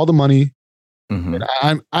took all the money. Mm-hmm.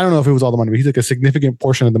 I don't know if it was all the money, but he took a significant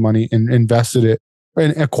portion of the money and invested it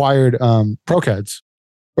and acquired Pro Keds,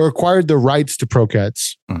 or acquired the rights to Pro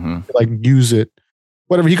Keds, like use it,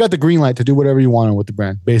 whatever. He got the green light to do whatever he wanted with the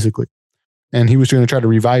brand, basically, and he was going to try to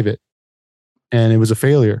revive it, and it was a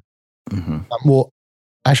failure. Mm-hmm. Well,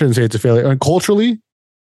 I shouldn't say it's a failure. I mean, culturally,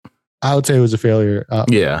 I would say it was a failure.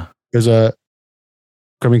 Because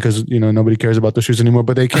you know nobody cares about the shoes anymore.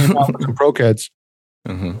 But they came out with some Pro Keds.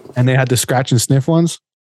 And they had the scratch and sniff ones,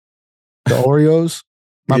 the Oreos.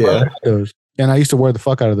 My brother had those, and I used to wear the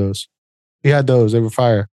fuck out of those. He had those. They were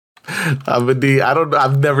fire.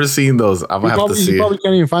 I've never seen those. I'm gonna have to see. You probably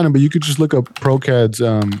can't even find them, but you could just look up Pro-Cad's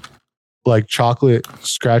like chocolate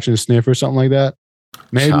scratch and sniff or something like that.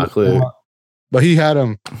 Maybe chocolate. But he had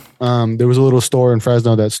them. There was a little store in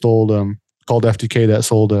Fresno that sold called FTK that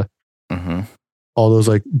sold all those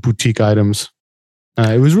like boutique items.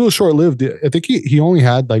 It was real short lived. I think he only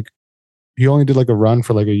did like a run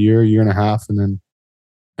for like a year and a half, and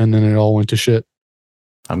then it all went to shit.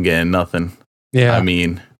 I'm getting nothing. Yeah, I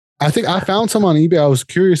mean, I think I found some on eBay. I was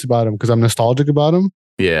curious about them because I'm nostalgic about them.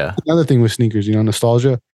 Yeah. Another thing with sneakers,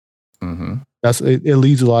 nostalgia. Mm-hmm. It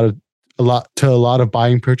leads a lot of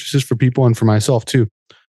buying purchases for people and for myself too.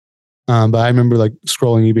 But I remember like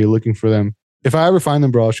scrolling eBay looking for them. If I ever find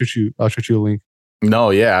them, bro, I'll shoot you a link.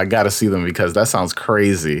 No, yeah, I got to see them because that sounds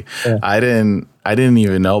crazy. Yeah. I didn't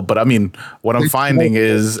even know, but I mean, what I'm finding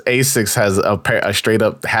is Asics has a straight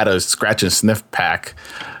up had a scratch and sniff pack,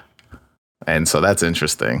 and so that's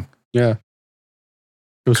interesting. Yeah,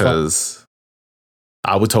 because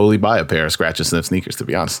I would totally buy a pair of scratch and sniff sneakers, to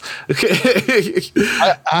be honest.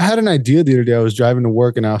 I had an idea the other day. I was driving to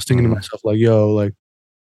work and I was thinking to myself, like, yo, like,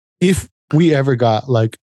 if we ever got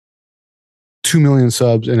like 2 million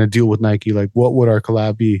subs and a deal with Nike, like, what would our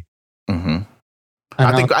collab be? Mm-hmm.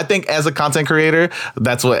 I think as a content creator,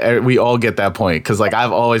 that's what we all get that point. Cause like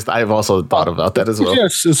I've also thought about that as well. Yeah,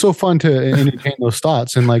 it's so fun to entertain those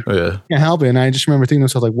thoughts and like, can't help it. And I just remember thinking to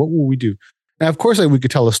myself, like, what will we do? And of course, like we could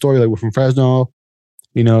tell a story, like we're from Fresno,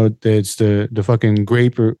 it's the fucking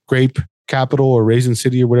grape capital or raisin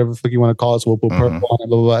city or whatever the fuck you want to call it. So we'll put purple on it,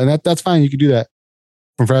 blah, blah, blah. And that's fine. You could do that.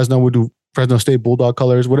 From Fresno, we'll do Fresno State Bulldog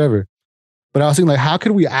colors, whatever. But I was thinking, like, how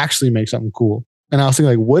could we actually make something cool? And I was thinking,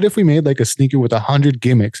 like, what if we made like a sneaker with 100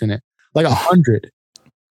 gimmicks in it? Like 100.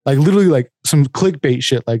 Like literally like some clickbait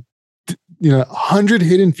shit. Like, 100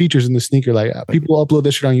 hidden features in the sneaker. Like people upload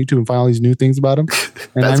this shit on YouTube and find all these new things about them.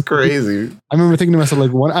 And that's crazy. I remember thinking to myself,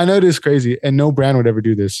 like, I know it is crazy and no brand would ever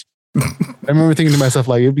do this. I remember thinking to myself,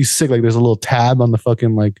 like, it'd be sick. Like there's a little tab on the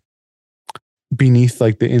fucking like beneath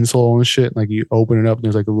like the insole and shit. Like you open it up and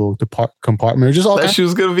there's like a little compartment. Or just all that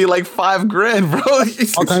shoe's gonna be like $5,000, bro.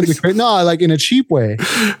 All kinds of crazy. No, like in a cheap way.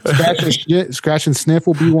 Scratch and sniff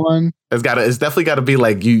will be one. It's definitely got to be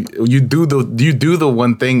like you do the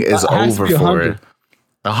one thing is over for it.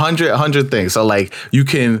 100 things. So like you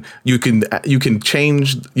can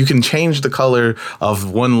change the color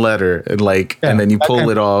of one letter and like and then you pull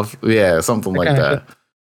it off. Yeah, something like that.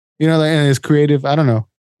 And it's creative. I don't know.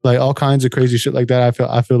 Like all kinds of crazy shit like that.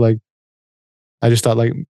 I feel like I just thought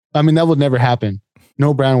like, I mean, that would never happen.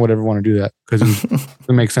 No brand would ever want to do that because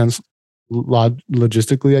it makes sense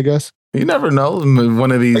logistically, I guess. You never know.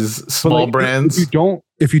 One of these small brands.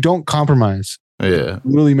 If you don't compromise,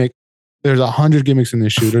 really there's 100 gimmicks in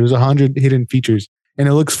this shoe. There's 100 hidden features and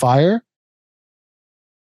it looks fire.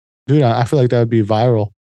 Dude, I feel like that would be viral.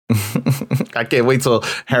 I can't wait till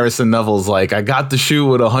Harrison Neville's like, I got the shoe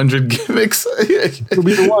with 100 gimmicks. He'll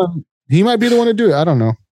be the one. He might be the one to do it. I don't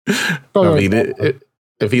know. I mean,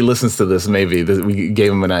 if he listens to this, maybe we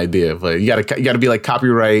gave him an idea. But you gotta be like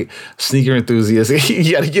copyright sneaker enthusiast.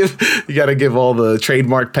 you gotta give all the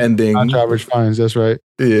trademark pending. Average fines. That's right.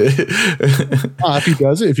 Yeah. If he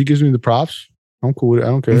does it, if he gives me the props, I'm cool with it. I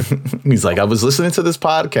don't care. He's like, I was listening to this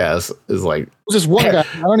podcast. It's like, there's this one guy.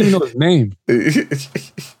 I don't even know his name.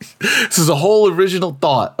 This is a whole original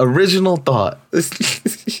thought. This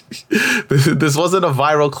wasn't a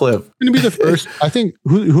viral clip. Going to be the first. I think.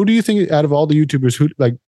 Who do you think out of all the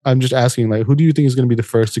YouTubers? I'm just asking. Like, who do you think is going to be the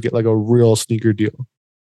first to get like a real sneaker deal?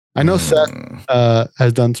 I know Seth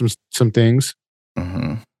has done some things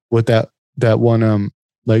with that one.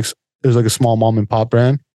 Like there's like a small mom and pop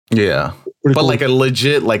brand. Yeah. Pretty but cool. Like a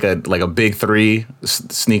legit, like a big three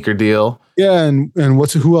sneaker deal. Yeah, and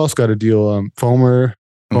who else got a deal? Foamer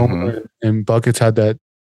and Buckets had that.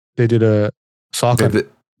 They did a Saucony.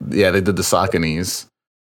 They did the Sauconys.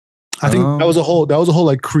 I think that was a whole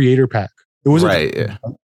like creator pack. It was right. Yeah.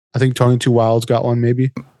 I think Tony Two Wilds got one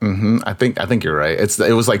maybe. I think you're right.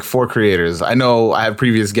 It was like 4 creators. I know I had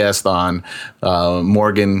previous guests on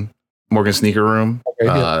Morgan Sneaker Room.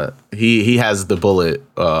 Okay, he has the Bullet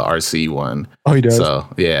RC one. Oh, he does. So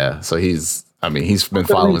yeah, so he's been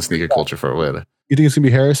following sneaker culture for a while. You think it's gonna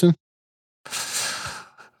be Harrison?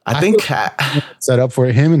 I think set up for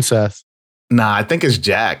him and Seth. Nah, I think it's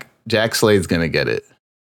Jack. Jack Slade's gonna get it.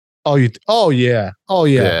 Oh yeah.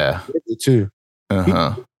 Yeah. Too.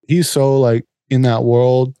 He's so like in that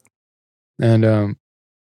world, and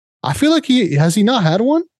I feel like he not had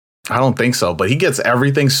one. I don't think so, but he gets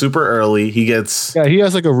everything super early. He has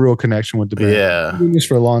like a real connection with the brand. Yeah. He's been doing this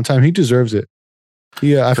for a long time. He deserves it.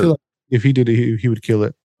 Yeah, I feel like if he did it, he would kill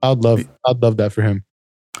it. I'd love that for him.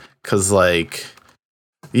 Cause like,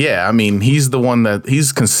 yeah, I mean, he's the one that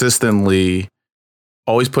he's consistently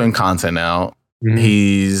always putting content out. Mm-hmm.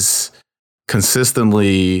 He's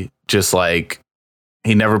consistently just like,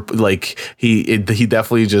 he never like he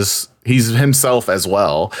definitely just he's himself as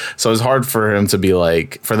well. So it's hard for him to be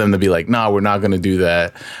like, for them to be like, no, we're not going to do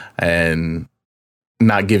that and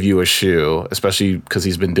not give you a shoe, especially because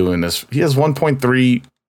he's been doing this. He has 1.3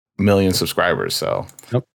 million subscribers. So,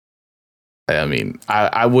 yep. I mean,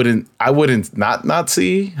 I wouldn't not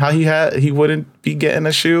see how he wouldn't be getting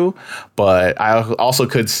a shoe, but I also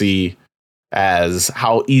could see as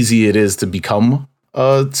how easy it is to become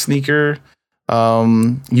a sneaker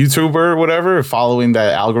YouTuber or whatever, following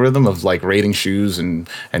that algorithm of like rating shoes and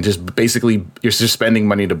just basically you're just spending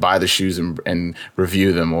money to buy the shoes and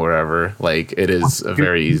review them or whatever. Like it is a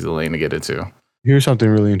very easy lane to get into. Here's something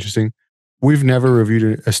really interesting. We've never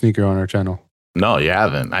reviewed a sneaker on our channel. No, you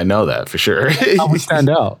haven't. I know that for sure. How we stand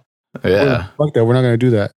out. Yeah. Fuck that. We're not going to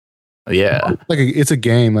do that. Yeah. It's a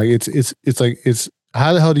game. Like it's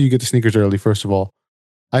how the hell do you get the sneakers early? First of all,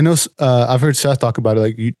 I know I've heard Seth talk about it.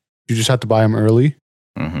 Like you just have to buy them early.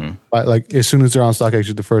 Mm-hmm. But like as soon as they're on StockX,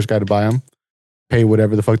 you're the first guy to buy them. Pay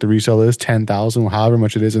whatever the fuck the resale is, 10,000, however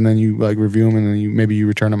much it is, and then you like review them, and then maybe you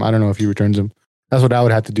return them. I don't know if he returns them. That's what I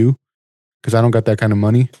would have to do because I don't got that kind of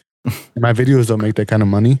money. And my videos don't make that kind of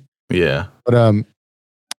money. Yeah, but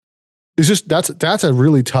it's just that's a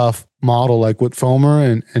really tough model, like what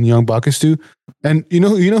Fomer and Young Buckets do. And you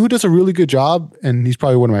know who does a really good job, and he's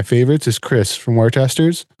probably one of my favorites is Chris from Wear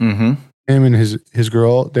Testers. Mm-hmm. Him and his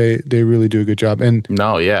girl, they really do a good job. And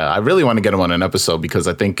no, yeah, I really want to get him on an episode because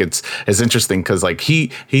I think it's interesting because like he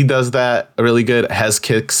does that really good. Hez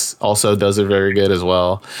Kicks also does it very good as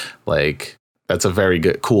well. Like that's a very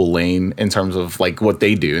good, cool lane in terms of like what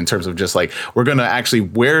they do in terms of just like, we're going to actually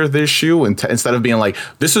wear this shoe and instead of being like,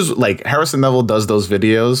 this is like Harrison Neville does those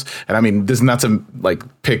videos. And I mean, this is not to like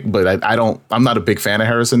pick, but I'm not a big fan of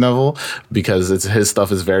Harrison Neville because his stuff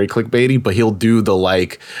is very clickbaity, but he'll do the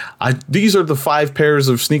like, these are the 5 pairs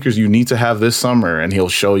of sneakers you need to have this summer. And he'll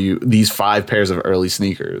show you these 5 pairs of early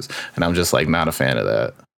sneakers. And I'm just like, not a fan of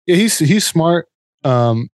that. Yeah, he's smart.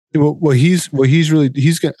 He's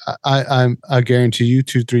gonna. I guarantee you,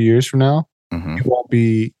 2-3 years from now, mm-hmm. he won't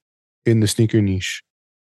be in the sneaker niche.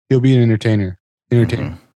 He'll be an entertainer,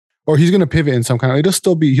 mm-hmm. or he's gonna pivot in some kind of.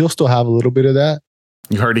 He'll still have a little bit of that.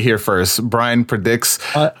 You heard it here first. Brian predicts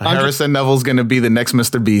Harrison Neville's gonna be the next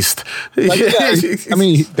Mr. Beast. Like, yeah, I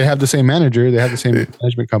mean, they have the same manager, they have the same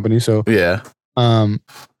management company, so yeah.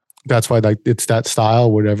 That's why like it's that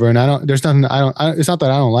style, whatever. And it's not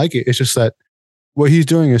that I don't like it. It's just that what he's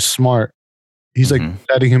doing is smart. He's like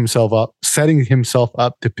setting himself up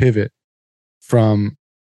to pivot from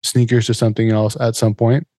sneakers to something else at some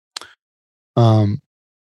point.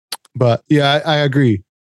 But yeah, I agree.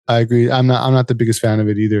 I'm not the biggest fan of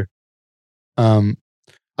it either.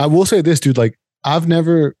 I will say this, dude. Like I've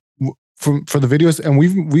never for the videos, and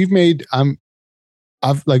we've made. I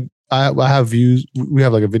have views. We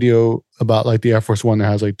have like a video about like the Air Force One that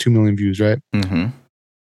has like 2 million views, right? Mm-hmm.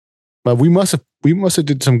 But we must have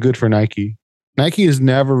did some good for Nike. Nike has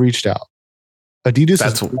never reached out. Adidas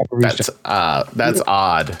has never reached out. That's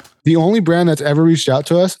odd. The only brand that's ever reached out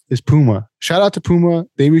to us is Puma. Shout out to Puma.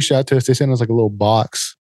 They reached out to us. They sent us like a little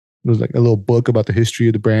box. It was like a little book about the history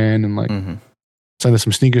of the brand and like sent us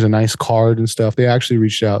some sneakers, a nice card and stuff. They actually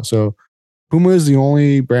reached out. So Puma is the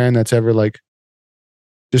only brand that's ever like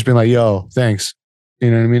just been like, yo, thanks. You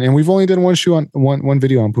know what I mean? And we've only done one shoe on one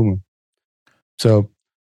video on Puma. So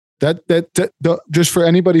that just for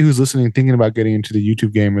anybody who's listening, thinking about getting into the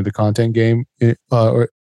YouTube game or the content game, or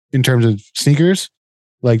in terms of sneakers,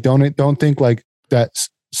 like don't think like that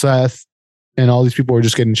Seth and all these people are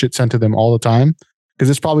just getting shit sent to them all the time, because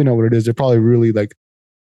it's probably not what it is. They're probably really like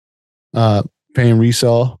paying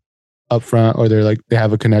resale up front, or they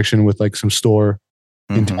have a connection with like some store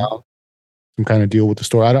in town, some kind of deal with the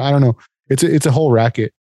store. I don't know. It's a whole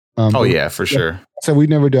racket. Oh yeah, for sure. So we've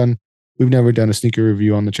never done a sneaker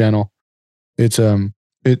review on the channel. It's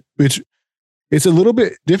it's a little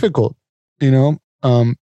bit difficult,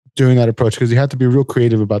 doing that approach, because you have to be real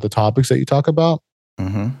creative about the topics that you talk about.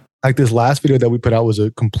 Like this last video that we put out was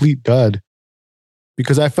a complete dud,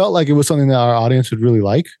 because I felt like it was something that our audience would really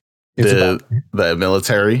like. The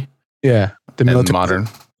military, yeah, the military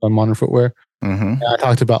modern footwear. And I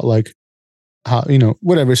talked about like how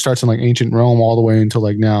whatever, it starts in like ancient Rome all the way until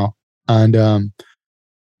like now,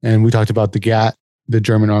 and we talked about the GAT, the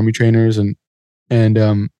German army trainers, and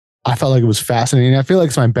I felt like it was fascinating. I feel like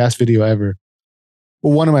it's my best video ever.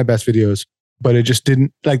 Well, one of my best videos, but it just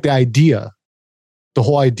didn't, like, the idea the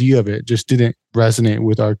whole idea of it just didn't resonate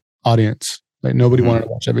with our audience. Like nobody wanted to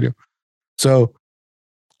watch that video. So,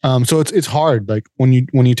 so it's hard. Like when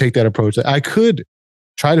you take that approach, like, I could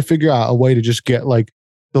try to figure out a way to just get like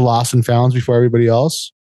the lost and founds before everybody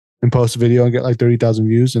else and post a video and get like 30,000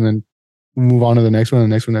 views and then move on to the next one,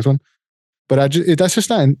 and the next one. But that's just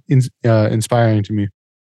not inspiring to me.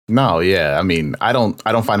 No, yeah. I mean, I don't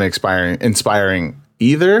find it inspiring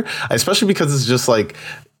either, especially because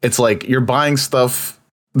it's like you're buying stuff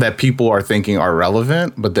that people are thinking are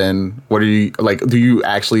relevant, but then what are you like? Do you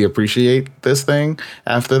actually appreciate this thing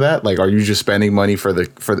after that? Like, are you just spending money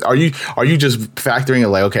are you just factoring it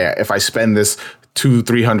like, okay, if I spend this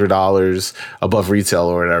 $200-$300 above retail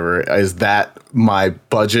or whatever, is that my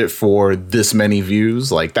budget for this many views?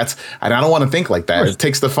 Like and I don't want to think like that. It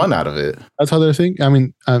takes the fun out of it. That's how they're thinking. I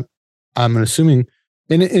mean, I'm assuming,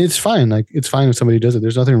 and it's fine. Like it's fine if somebody does it.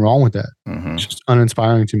 There's nothing wrong with that. It's just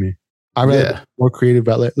uninspiring to me. I rather be more creative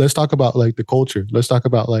about like, let's talk about like the culture. Let's talk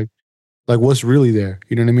about like what's really there.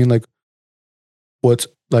 You know what I mean? Like what's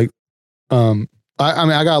like, I mean,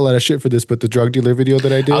 I got a lot of shit for this, but the drug dealer video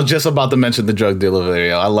that I did. I was just about to mention the drug dealer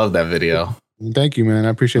video. I love that video. Thank you, man. I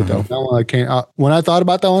appreciate that. That one, when I thought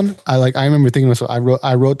about that one, I remember thinking to myself,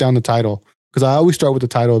 I wrote down the title because I always start with the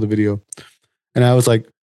title of the video. And I was like,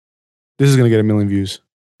 this is going to get 1 million views.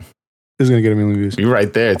 This is going to get 1 million views. You're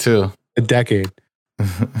right there too. A decade.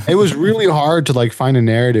 It was really hard to like find a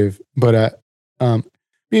narrative, but I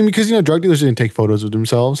mean, because drug dealers didn't take photos of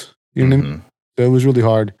themselves. You know what I mean? So it was really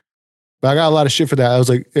hard. But I got a lot of shit for that. I was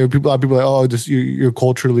like, a lot of people like, oh, just you're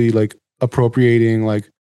culturally like appropriating like,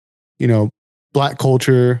 Black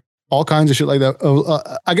culture, all kinds of shit like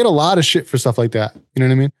that. I get a lot of shit for stuff like that. You know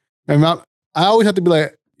what I mean? And I always have to be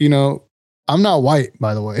like, I'm not white,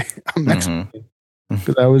 by the way. I'm Mexican.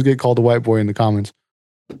 Because I always get called a white boy in the comments.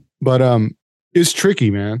 But it's tricky,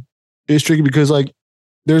 man. It's tricky because like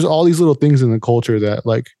there's all these little things in the culture that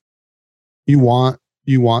like you want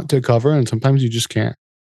to cover, and sometimes you just can't.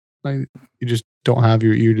 Like you just don't have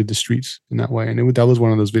your ear to the streets in that way. And that was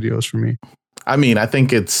one of those videos for me. I mean, I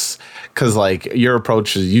think it's because like your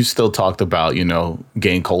approach is you still talked about,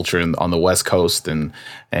 gang culture on the West Coast and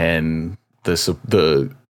the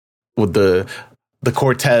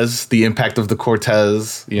Cortez, the impact of the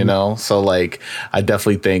Cortez, So like, I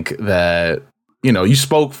definitely think that, you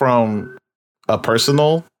spoke from a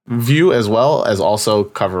personal view as well as also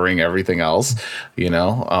covering everything else,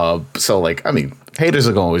 So like, I mean, haters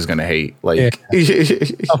are always going to hate. Like,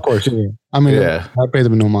 of course. Yeah. I mean, I pay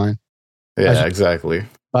them no mind. Yeah, exactly.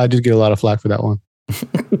 I did get a lot of flack for that one.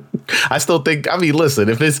 I still think. I mean, listen.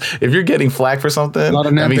 If you're getting flack for something,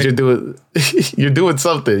 that means you're doing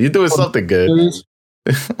something. You're doing something good.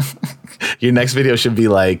 Your next video should be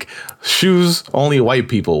like shoes only white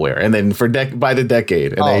people wear, and then by the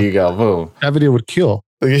decade, and there you go, boom. That video would kill.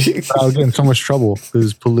 I would get in so much trouble because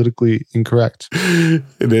it's politically incorrect. And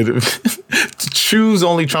then, shoes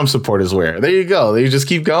only Trump supporters wear. There you go. You just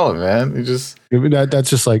keep going, man. You just that's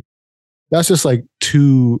just like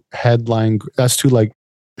too headline. That's too like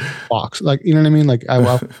box. Like, you know what I mean? Like I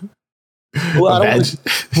don't want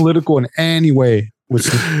political in any way with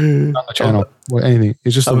on the channel or anything.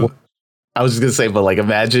 It's just I was just gonna say, but like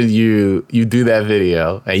imagine you do that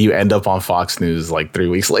video and you end up on Fox News like 3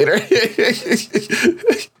 weeks later.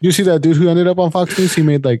 You see that dude who ended up on Fox News?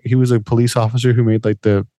 He was a police officer who made like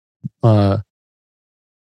the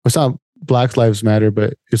it's not Black Lives Matter,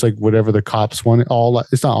 but it's like whatever the cops want.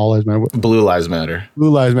 It's not all lives matter. Blue Lives Matter.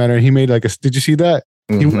 Blue Lives Matter. He made like did you see that?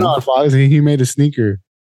 He went on Fox and he made a sneaker.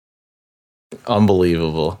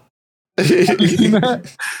 Unbelievable. It's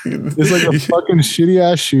like a fucking shitty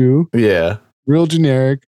ass shoe. Yeah. Real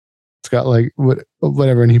generic. It's got like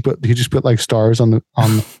whatever, and he just put like stars on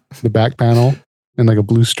the back panel and like a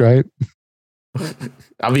blue stripe.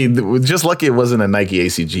 I mean, just lucky it wasn't a Nike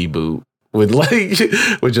ACG boot with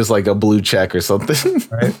just like a blue check or something.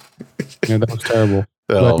 Right. Yeah, that was terrible.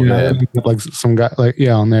 Oh, but, man. Like some guy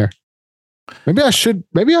on there. Maybe I should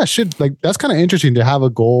like, that's kind of interesting to have a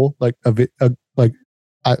goal, like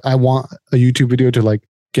I want a YouTube video to like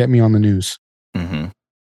get me on the news. Mm-hmm.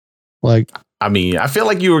 Like, I mean, I feel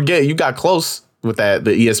like you got close with that.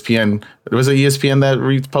 The ESPN, was it ESPN that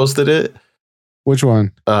reposted it? Which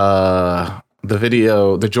one? The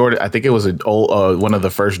video, the Jordan. I think it was one of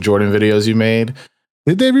the first Jordan videos you made.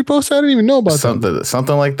 Did they repost that? I didn't even know about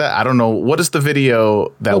something like that. I don't know. What is the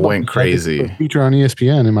video that went crazy? Feature on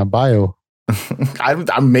ESPN in my bio. I'm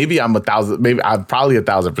probably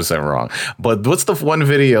 1,000% wrong. But what's the one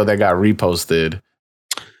video that got reposted?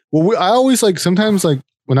 Well, I always like sometimes like,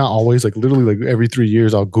 well, not always, like literally like every 3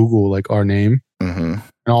 years I'll Google like our name, and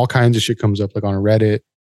all kinds of shit comes up like on Reddit.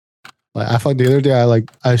 Like I thought the other day,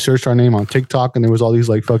 I searched our name on TikTok and there was all these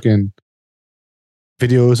like fucking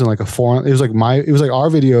videos and like a foreign. It was like our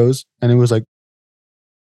videos and it was like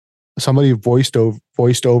somebody voiced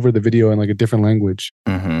over the video in like a different language.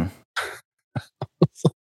 Mm-hmm.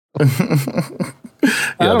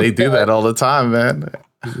 Yeah, they do that all the time, man.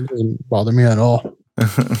 It doesn't bother me at all.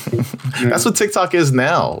 That's what TikTok is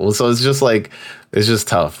now. So it's just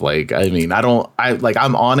tough. Like, I mean, I'm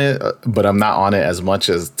on it, but I'm not on it as much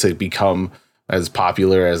as to become as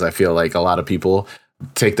popular as I feel like a lot of people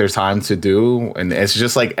take their time to do. And it's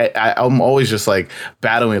just like, I'm always just like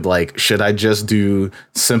battling with like, should I just do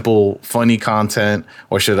simple, funny content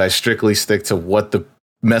or should I strictly stick to what the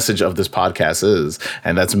message of this podcast is?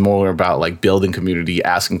 And that's more about like building community,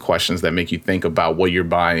 asking questions that make you think about what you're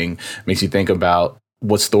buying, makes you think about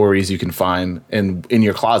what stories you can find in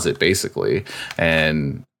your closet, basically.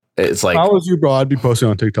 And it's like, if I was you, bro, I'd be posting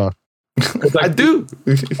on TikTok. Like, I do.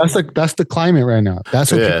 That's the climate right now.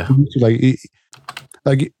 That's what people need to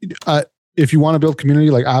like. If you want to build community,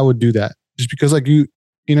 like I would do that, just because like you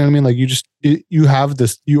know what I mean. Like you have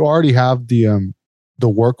this. You already have the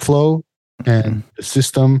workflow and the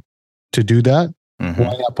system to do that. Mm-hmm.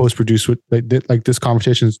 Why not post produce with like this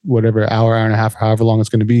conversation is whatever hour and a half, however long it's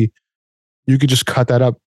going to be. You could just cut that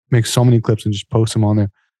up, make so many clips, and just post them on there,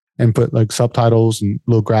 and put like subtitles and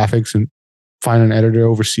little graphics, and find an editor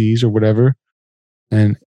overseas or whatever,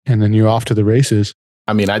 and then you're off to the races.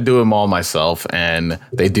 I mean, I do them all myself, and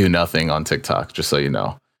they do nothing on TikTok, just so you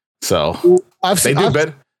know. So I've seen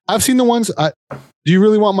the ones. Do you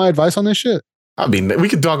really want my advice on this shit? I mean, we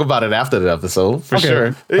could talk about it after the episode for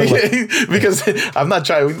sure. Because I'm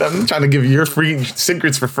trying to give you your free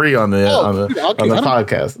secrets for free on the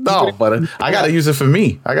podcast. No, but I got to use it for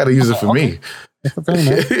me. But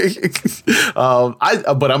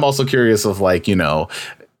I'm also curious of like,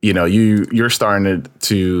 you're starting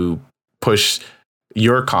to push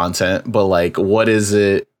your content, but like, what is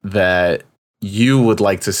it that you would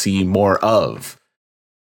like to see more of?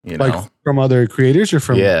 Like from other creators or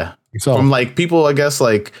from yourself? From like people, I guess,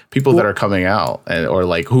 like people that are coming out or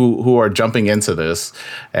like who are jumping into this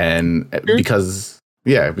and because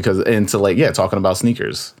into like talking about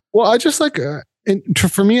sneakers. Well, I just like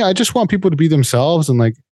for me, I just want people to be themselves and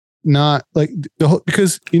like not like the whole,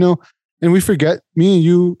 because and we forget, me and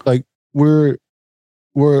you, like we're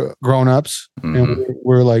grown-ups, mm-hmm. and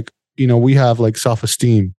we're like, we have like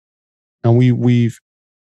self-esteem, and we've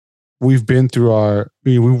been through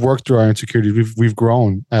we've worked through our insecurities. We've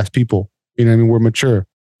grown as people. You know what I mean? We're mature.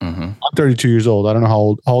 Mm-hmm. I'm 32 years old. I don't know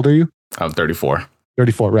how old are you? I'm 34.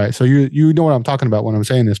 34, right? So you know what I'm talking about when I'm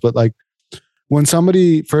saying this, but like when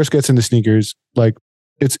somebody first gets into sneakers, like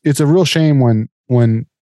it's a real shame when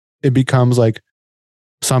it becomes like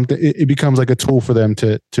something. It becomes like a tool for them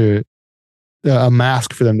to a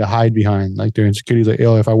mask for them to hide behind, like their insecurities. Like,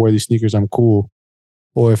 oh, if I wear these sneakers, I'm cool.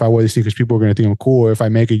 Or if I wear these sneakers, people are going to think I'm cool. Or if I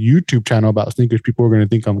make a YouTube channel about sneakers, people are going to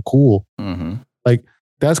think I'm cool. Mm-hmm. Like,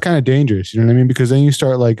 that's kind of dangerous. You know what I mean? Because then you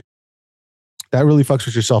start like, that really fucks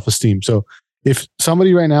with your self-esteem. So if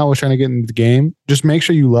somebody right now was trying to get into the game, just make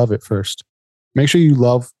sure you love it first. Make sure you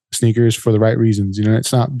love sneakers for the right reasons.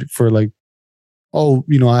 It's not for like, oh,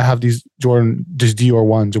 I have these these Dior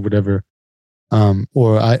ones or whatever.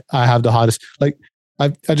 Or I have the hottest, like, I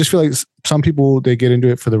just feel like some people, they get into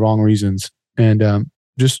it for the wrong reasons. And,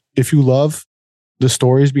 just if you love the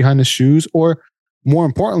stories behind the shoes, or more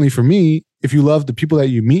importantly for me, if you love the people that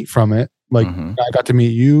you meet from it, like mm-hmm. I got to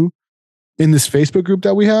meet you in this Facebook group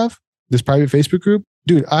that we have, this private Facebook group,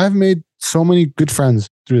 dude, I've made so many good friends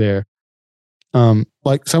through there.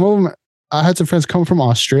 Like some of them, I had some friends come from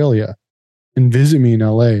Australia and visit me in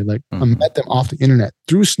LA. Like mm-hmm. I met them off the internet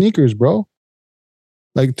through sneakers, bro.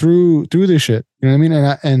 Like through this shit, you know what I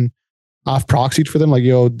mean? And I've proxied for them. Like,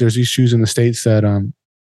 yo, there's these shoes in the States that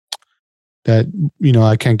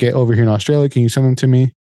I can't get over here in Australia. Can you send them to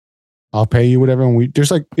me? I'll pay you whatever. And there's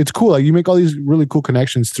like, it's cool. Like you make all these really cool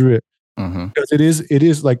connections through it. Mm-hmm. Because it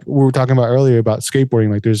is like we were talking about earlier about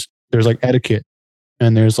skateboarding. Like there's like etiquette,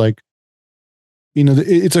 and there's like,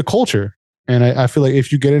 it's a culture. And I feel like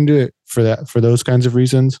if you get into it for those kinds of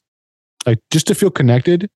reasons, like just to feel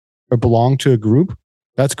connected or belong to a group,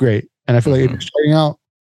 that's great. And I feel like if you're starting out,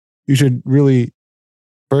 you should really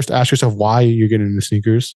first ask yourself why you're getting into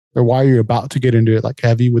sneakers, or why you're about to get into it, like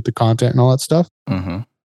heavy with the content and all that stuff. Mm-hmm.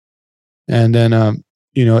 And then,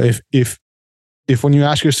 if when you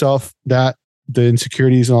ask yourself that, the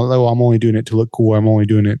insecurities and all that, well, I'm only doing it to look cool, I'm only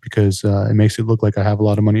doing it because it makes it look like I have a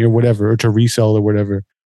lot of money or whatever, or to resell or whatever.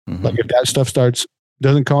 Mm-hmm. Like if that stuff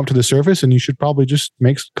doesn't come up to the surface, and you should probably just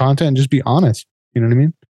make content and just be honest. You know what I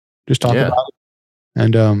mean? Just talk about it.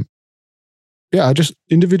 And yeah, just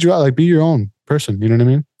individual, like be your own person. You know what I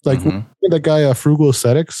mean? Like that guy, Frugal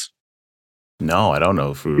Aesthetics. No, I don't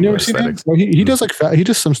know You never seen him? Well, he does like he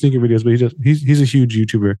does some sneaker videos, but he's a huge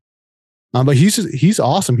YouTuber. But he's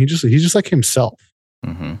awesome. He's just like himself.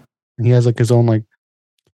 Mm-hmm. He has like his own like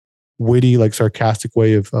witty, like sarcastic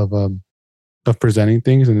way of presenting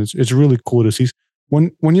things, and it's really cool to see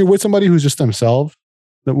when you're with somebody who's just themselves.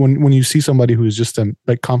 That when you see somebody who's just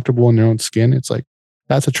like comfortable in their own skin, it's like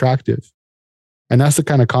that's attractive, and that's the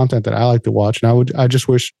kind of content that I like to watch. And I just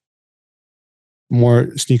wish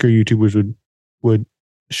more sneaker YouTubers would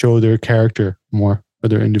show their character more, or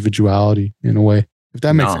their individuality in a way. If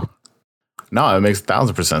that makes sense. No, it makes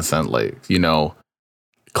 1,000% sense. Like, you know,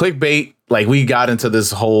 clickbait, like we got into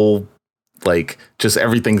this whole, like, just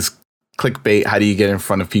everything's clickbait. How do you get in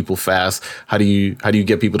front of people fast? How do you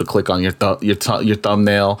get people to click on your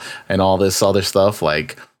thumbnail and all this other stuff?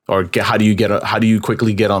 Like, or how do you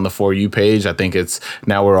quickly get on the For You page? I think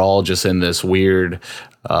now we're all just in this weird,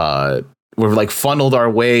 we're like funneled our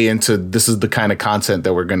way into this is the kind of content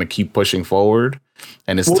that we're going to keep pushing forward.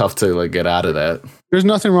 And it's tough to like get out of that. There's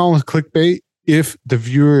nothing wrong with clickbait if the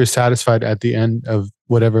viewer is satisfied at the end of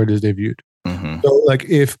whatever it is they viewed. Mm-hmm. So like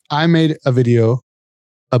if I made a video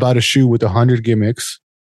about a shoe with 100 gimmicks,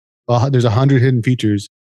 there's 100 hidden features,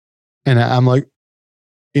 and I'm like,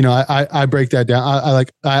 you know, I break that down.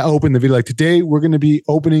 I open the video like today we're going to be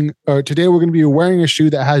wearing a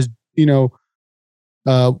shoe that has, you know,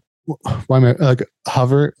 why am I like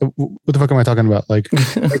hover? What the fuck am I talking about? Like you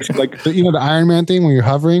know, the Iron Man thing when you're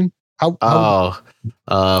hovering. Flow.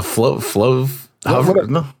 Hover.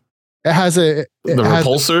 No. It has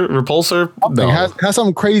repulsor. No. It has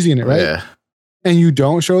something crazy in it, right? Yeah. And you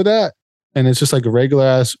don't show that, and it's just like a regular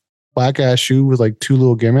ass black ass shoe with like 2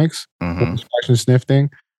 little gimmicks, scratch and sniff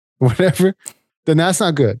thing, whatever. Then that's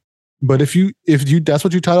not good. But if you that's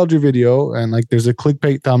what you titled your video, and like there's a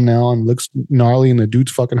clickbait thumbnail and it looks gnarly and the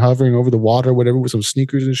dude's fucking hovering over the water, whatever, with some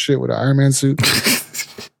sneakers and shit with an Iron Man suit,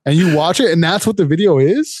 and you watch it and that's what the video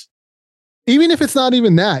is, even if it's not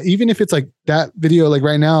even that, even if it's like that video, like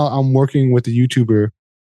right now I'm working with a YouTuber.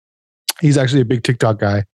 He's actually a big TikTok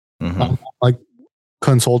guy. I'm like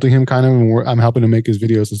consulting him kind of, and I'm helping him make his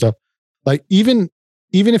videos and stuff. Like even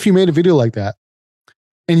if you made a video like that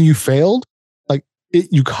and you failed,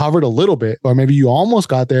 you covered a little bit, or maybe you almost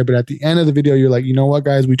got there, but at the end of the video, you're like, you know what,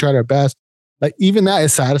 guys, we tried our best. Like even that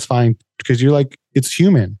is satisfying because you're like, it's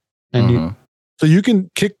human. And so you can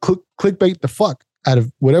clickbait the fuck out of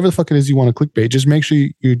whatever the fuck it is you want to clickbait. Just make sure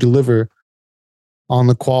you deliver on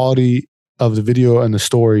the quality of the video and the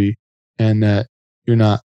story, and that you're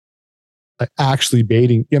not like actually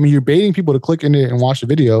baiting. I mean, you're baiting people to click into it and watch the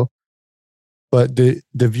video, but the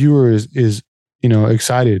viewer is, you know,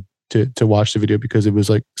 excited to watch the video because it was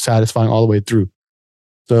like satisfying all the way through.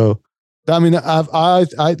 So, I mean, I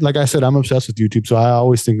like I said, I'm obsessed with YouTube. So I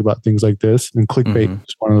always think about things like this, and clickbait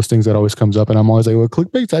is one of those things that always comes up. And I'm always like, well,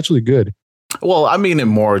 clickbait's actually good. Well, I mean it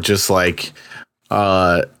more just like,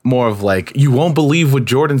 more of like, you won't believe what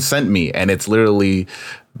Jordan sent me. And it's literally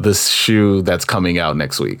this shoe that's coming out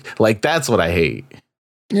next week. Like, that's what I hate.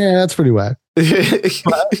 Yeah, that's pretty whack.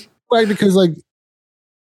 Right, because like,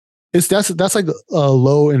 that's like a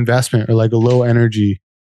low investment or like a low energy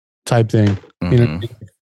type thing. You know,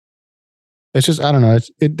 it's just, I don't know.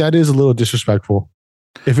 That is a little disrespectful.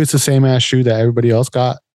 If it's the same ass shoe that everybody else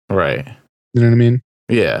got, right? You know what I mean?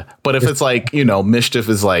 Yeah, but if it's like, you know, Mischief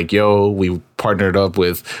is like, yo, we partnered up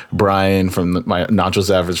with Bryan from my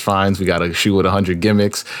Nachos Average Finds. We got a shoe with 100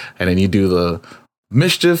 gimmicks, and then you do the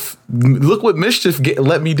Mischief. Look what Mischief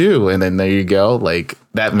let me do, and then there you go. Like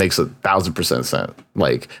that makes 1,000% sense.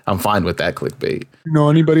 Like I'm fine with that clickbait. You know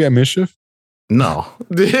anybody at Mischief? No.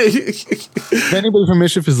 If anybody from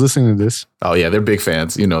Mischief is listening to this, oh yeah, they're big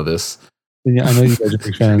fans. You know this. Yeah, I know you guys are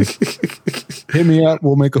big fans. Hit me up.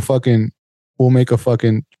 We'll make a fucking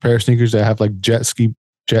pair of sneakers that have like jet ski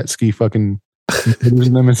fucking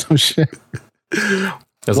in them and some shit.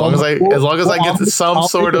 As long as I get some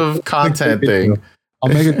sort of content thing.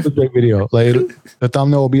 I'll make a clickbait video. Like the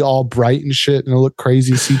thumbnail will be all bright and shit, and it'll look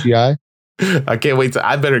crazy CGI. I can't wait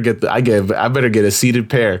I better get a seated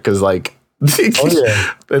pair, because like, oh,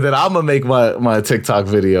 yeah. And then I'm gonna make my TikTok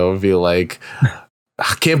video and be like,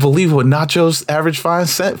 I can't believe what Nachos Average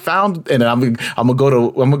found, and then I'm gonna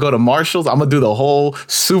go to Marshall's. I'm gonna do the whole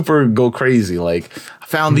super go crazy. Like I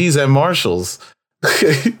found these at Marshall's.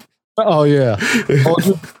 Oh yeah.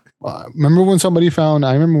 Remember when somebody found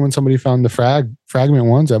the fragment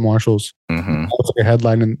ones at Marshall's? That was like a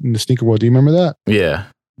headline in the sneaker world. Do you remember that? Yeah.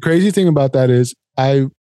 Crazy thing about that is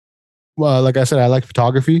like I said, I like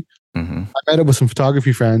photography. I met up with some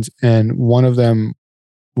photography friends, and one of them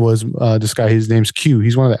was this guy. His name's Q.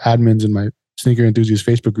 He's one of the admins in my sneaker enthusiast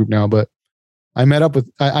Facebook group now. But I met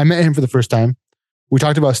him for the first time. We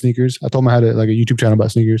talked about sneakers. I told him I had a YouTube channel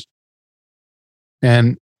about sneakers,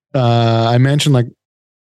 and I mentioned like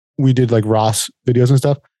we did like Ross videos and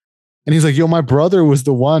stuff. And he's like, "Yo, my brother was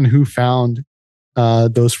the one who found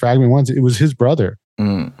those fragment ones. It was his brother.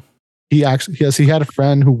 He had a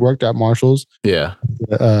friend who worked at Marshall's. Yeah,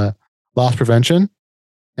 loss prevention."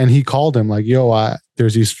 And he called him like, "Yo,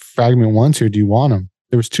 there's these fragment ones here. Do you want them?"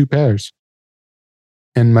 There was 2 pairs.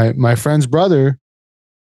 And my friend's brother,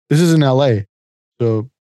 this is in LA. So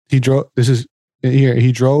he drove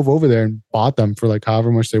over there and bought them for like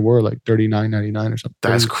however much they were, like $39.99 or something.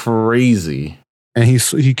 That's crazy. And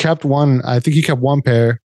he kept one. I think he kept 1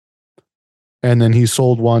 pair, and then he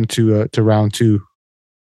sold one to Round 2.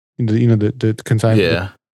 The consignment. Yeah.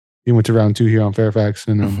 He went to Round 2 here on Fairfax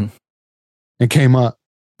and came up.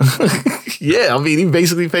 Yeah, I mean, he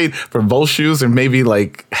basically paid for both shoes and maybe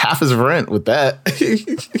like half his rent with that.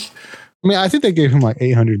 I mean, I think they gave him like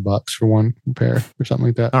 $800 for 1 pair or something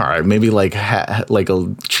like that. All right, maybe like like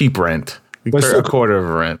a cheap rent, a quarter of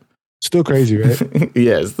a rent. Still crazy, right?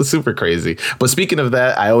 Yeah, it's super crazy. But speaking of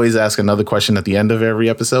that, I always ask another question at the end of every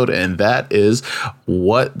episode, and that is,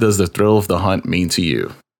 what does the thrill of the hunt mean to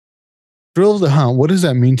you? Thrill of the hunt. What does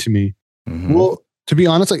that mean to me? Well, to be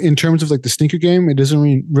honest, like in terms of like the sneaker game, it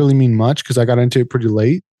doesn't really mean much because I got into it pretty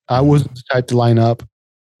late. I wasn't the type to line up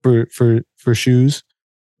for shoes,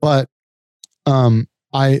 but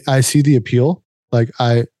I see the appeal. Like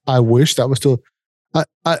I wish that was still.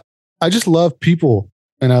 I just love people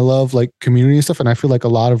and I love like community and stuff, and I feel like a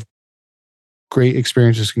lot of great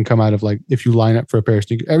experiences can come out of like if you line up for a pair of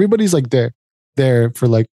sneakers. Everybody's like there for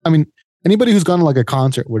like, I mean, anybody who's gone to like a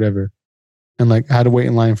concert, whatever, and like had to wait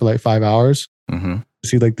in line for like 5 hours to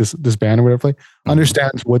see like this band or whatever play,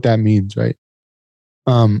 understands what that means, right?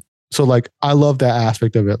 So like I love that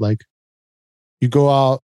aspect of it. Like you go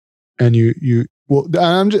out and well,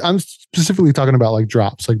 I'm specifically talking about like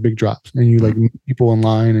drops, like big drops, and you like meet people in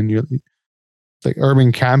line, and you're like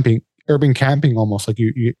urban camping almost. Like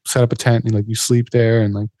you set up a tent and like you sleep there,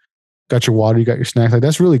 and like got your water, you got your snacks. Like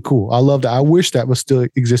that's really cool. I love that. I wish that was still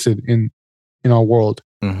existed in our world.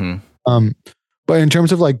 But in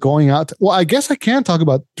terms of like going out, well, I guess I can talk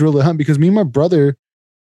about thrill of the hunt because me and my brother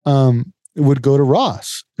would go to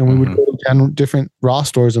Ross, and we would go to 10 different Ross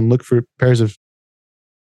stores and look for pairs of.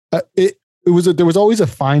 There was always a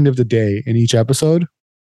find of the day in each episode,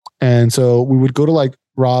 and so we would go to like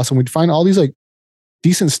Ross and we'd find all these like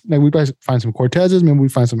decent. Like we'd find some Cortezes, maybe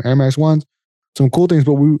we'd find some Air Max ones, some cool things.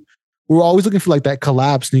 But we were always looking for like that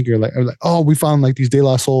collab sneaker. Like oh, we found like these De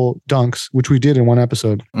La Soul Dunks, which we did in one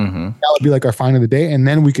episode. That would be like our find of the day, and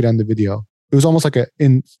then we could end the video. It was almost like a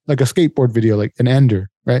skateboard video, like an ender,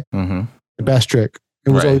 right? The best trick. It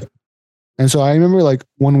was always. And so I remember like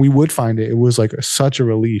when we would find it, it was like such a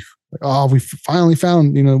relief. Like, oh, we finally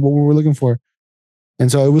found, what we were looking for. And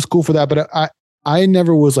so it was cool for that. But I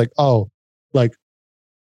never was like, oh, like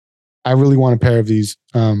I really want a pair of these.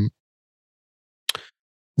 I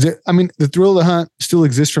mean, the thrill of the hunt still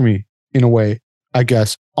exists for me in a way, I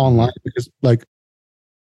guess, online, because like,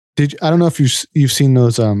 I don't know if you've seen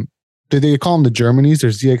those, did they call them the Germanys?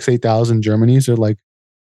 There's ZX8000 Germanys. They're like,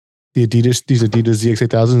 these Adidas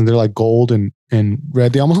ZX8000s, and they're like gold and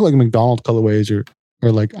red. They almost look like McDonald's colorways or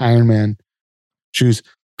like Iron Man shoes.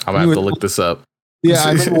 I'm gonna have to look this up. Yeah,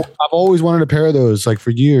 I've always wanted a pair of those like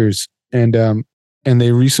for years, and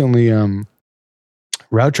they recently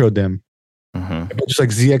retroed them. Just like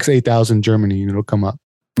ZX8000 Germany, it'll come up.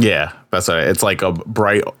 Yeah, that's right. It's like a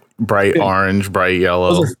bright orange, bright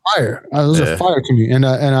yellow. Those are fire. Those are fire to me, and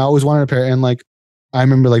I always wanted a pair. And like I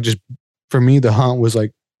remember, like just for me, the hunt was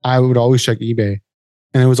like. I would always check eBay,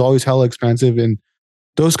 and it was always hella expensive. And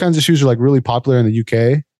those kinds of shoes are like really popular in the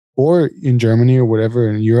UK or in Germany or whatever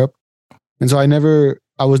in Europe. And so I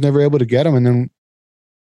was never able to get them. And then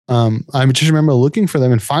I just remember looking for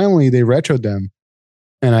them, and finally they retroed them,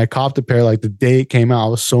 and I copped a pair like the day it came out. I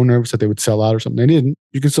was so nervous that they would sell out or something. They didn't.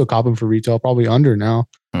 You can still cop them for retail, probably under now.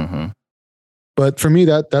 But for me,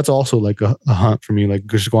 that's also like a hunt for me, like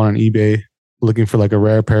just going on eBay looking for like a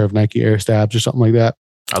rare pair of Nike Air Stabs or something like that.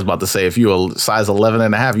 I was about to say, if you a size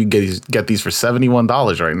 11.5, you get these for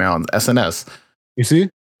 $71 right now on SNS. You see?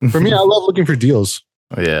 For me, I love looking for deals.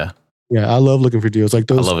 Yeah. Yeah, I love looking for deals. Like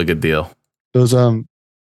those. I love a good deal. Those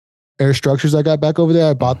Air Structures I got back over there,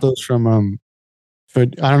 I bought those from I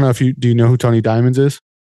don't know if do you know who Tony Diamonds is?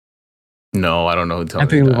 No, I don't know who Tony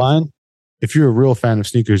Anthony Levine. If you're a real fan of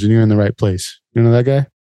sneakers, then you're in the right place. You know that guy?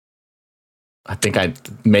 I think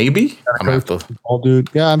maybe. I'm gonna have to. Dude.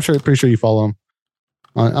 Yeah, I'm pretty sure you follow him.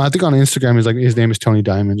 I think on Instagram his name is Tony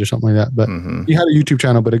Diamonds or something like that. But he had a YouTube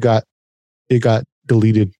channel, but it got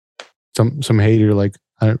deleted. Some hater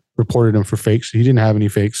reported him for fakes. He didn't have any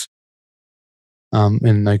fakes.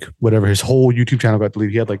 And whatever, his whole YouTube channel got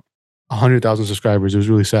deleted. He had 100,000 subscribers. It was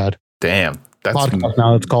really sad. Damn, that's podcast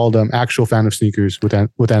now. It's called Actual Fan of Sneakers with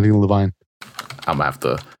Anthony Levine. I'm gonna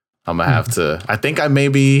have to. I think I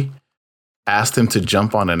maybe asked him to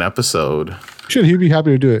jump on an episode. He'd be happy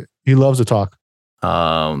to do it. He loves to talk.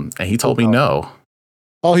 And he told me no.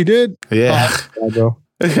 Oh, he did? Yeah. Bro.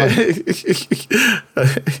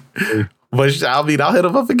 But I'll hit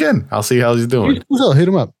him up again. I'll see how he's doing. I'll hit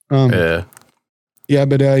him up. Yeah,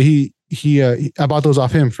 but he I bought those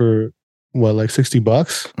off him for what,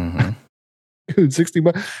 $60? Dude,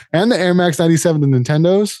 $60. And the Air Max 97, the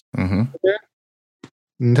Nintendos.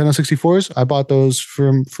 Nintendo 64s. I bought those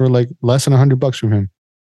for less than $100 from him.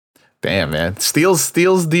 Damn, man. Steals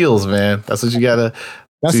deals, man. That's what you gotta.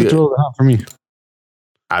 That's the thrill of the hunt for me.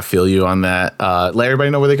 I feel you on that. Let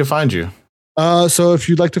everybody know where they can find you. So if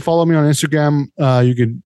you'd like to follow me on Instagram, you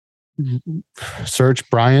could search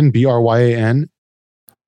Bryan, BRYAN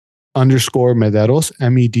 _Mederos,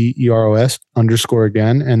 MEDEROS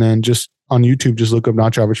 _ and then just on YouTube, just look up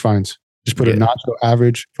Nacho Average Finds. Just put in Nacho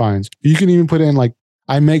Average Finds. You can even put in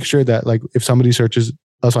I make sure that if somebody searches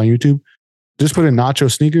us on YouTube, just put in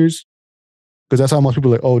Nacho Sneakers, because that's how most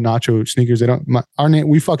people are like, oh, Nacho Sneakers. They don't. Our name,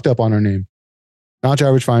 we fucked up on our name. Nacho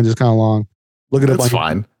Average Finds is kind of long. Look it up. It's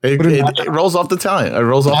fine. It rolls off the tongue. It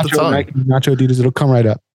rolls off the tongue. Nike, Nacho Adidas. It'll come right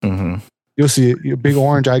up. You'll see it. A big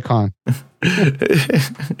orange icon.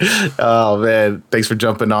 Oh man, thanks for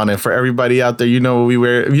jumping on. And for everybody out there, you know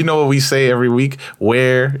what we say every week.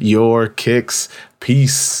 Wear your kicks.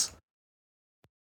 Peace.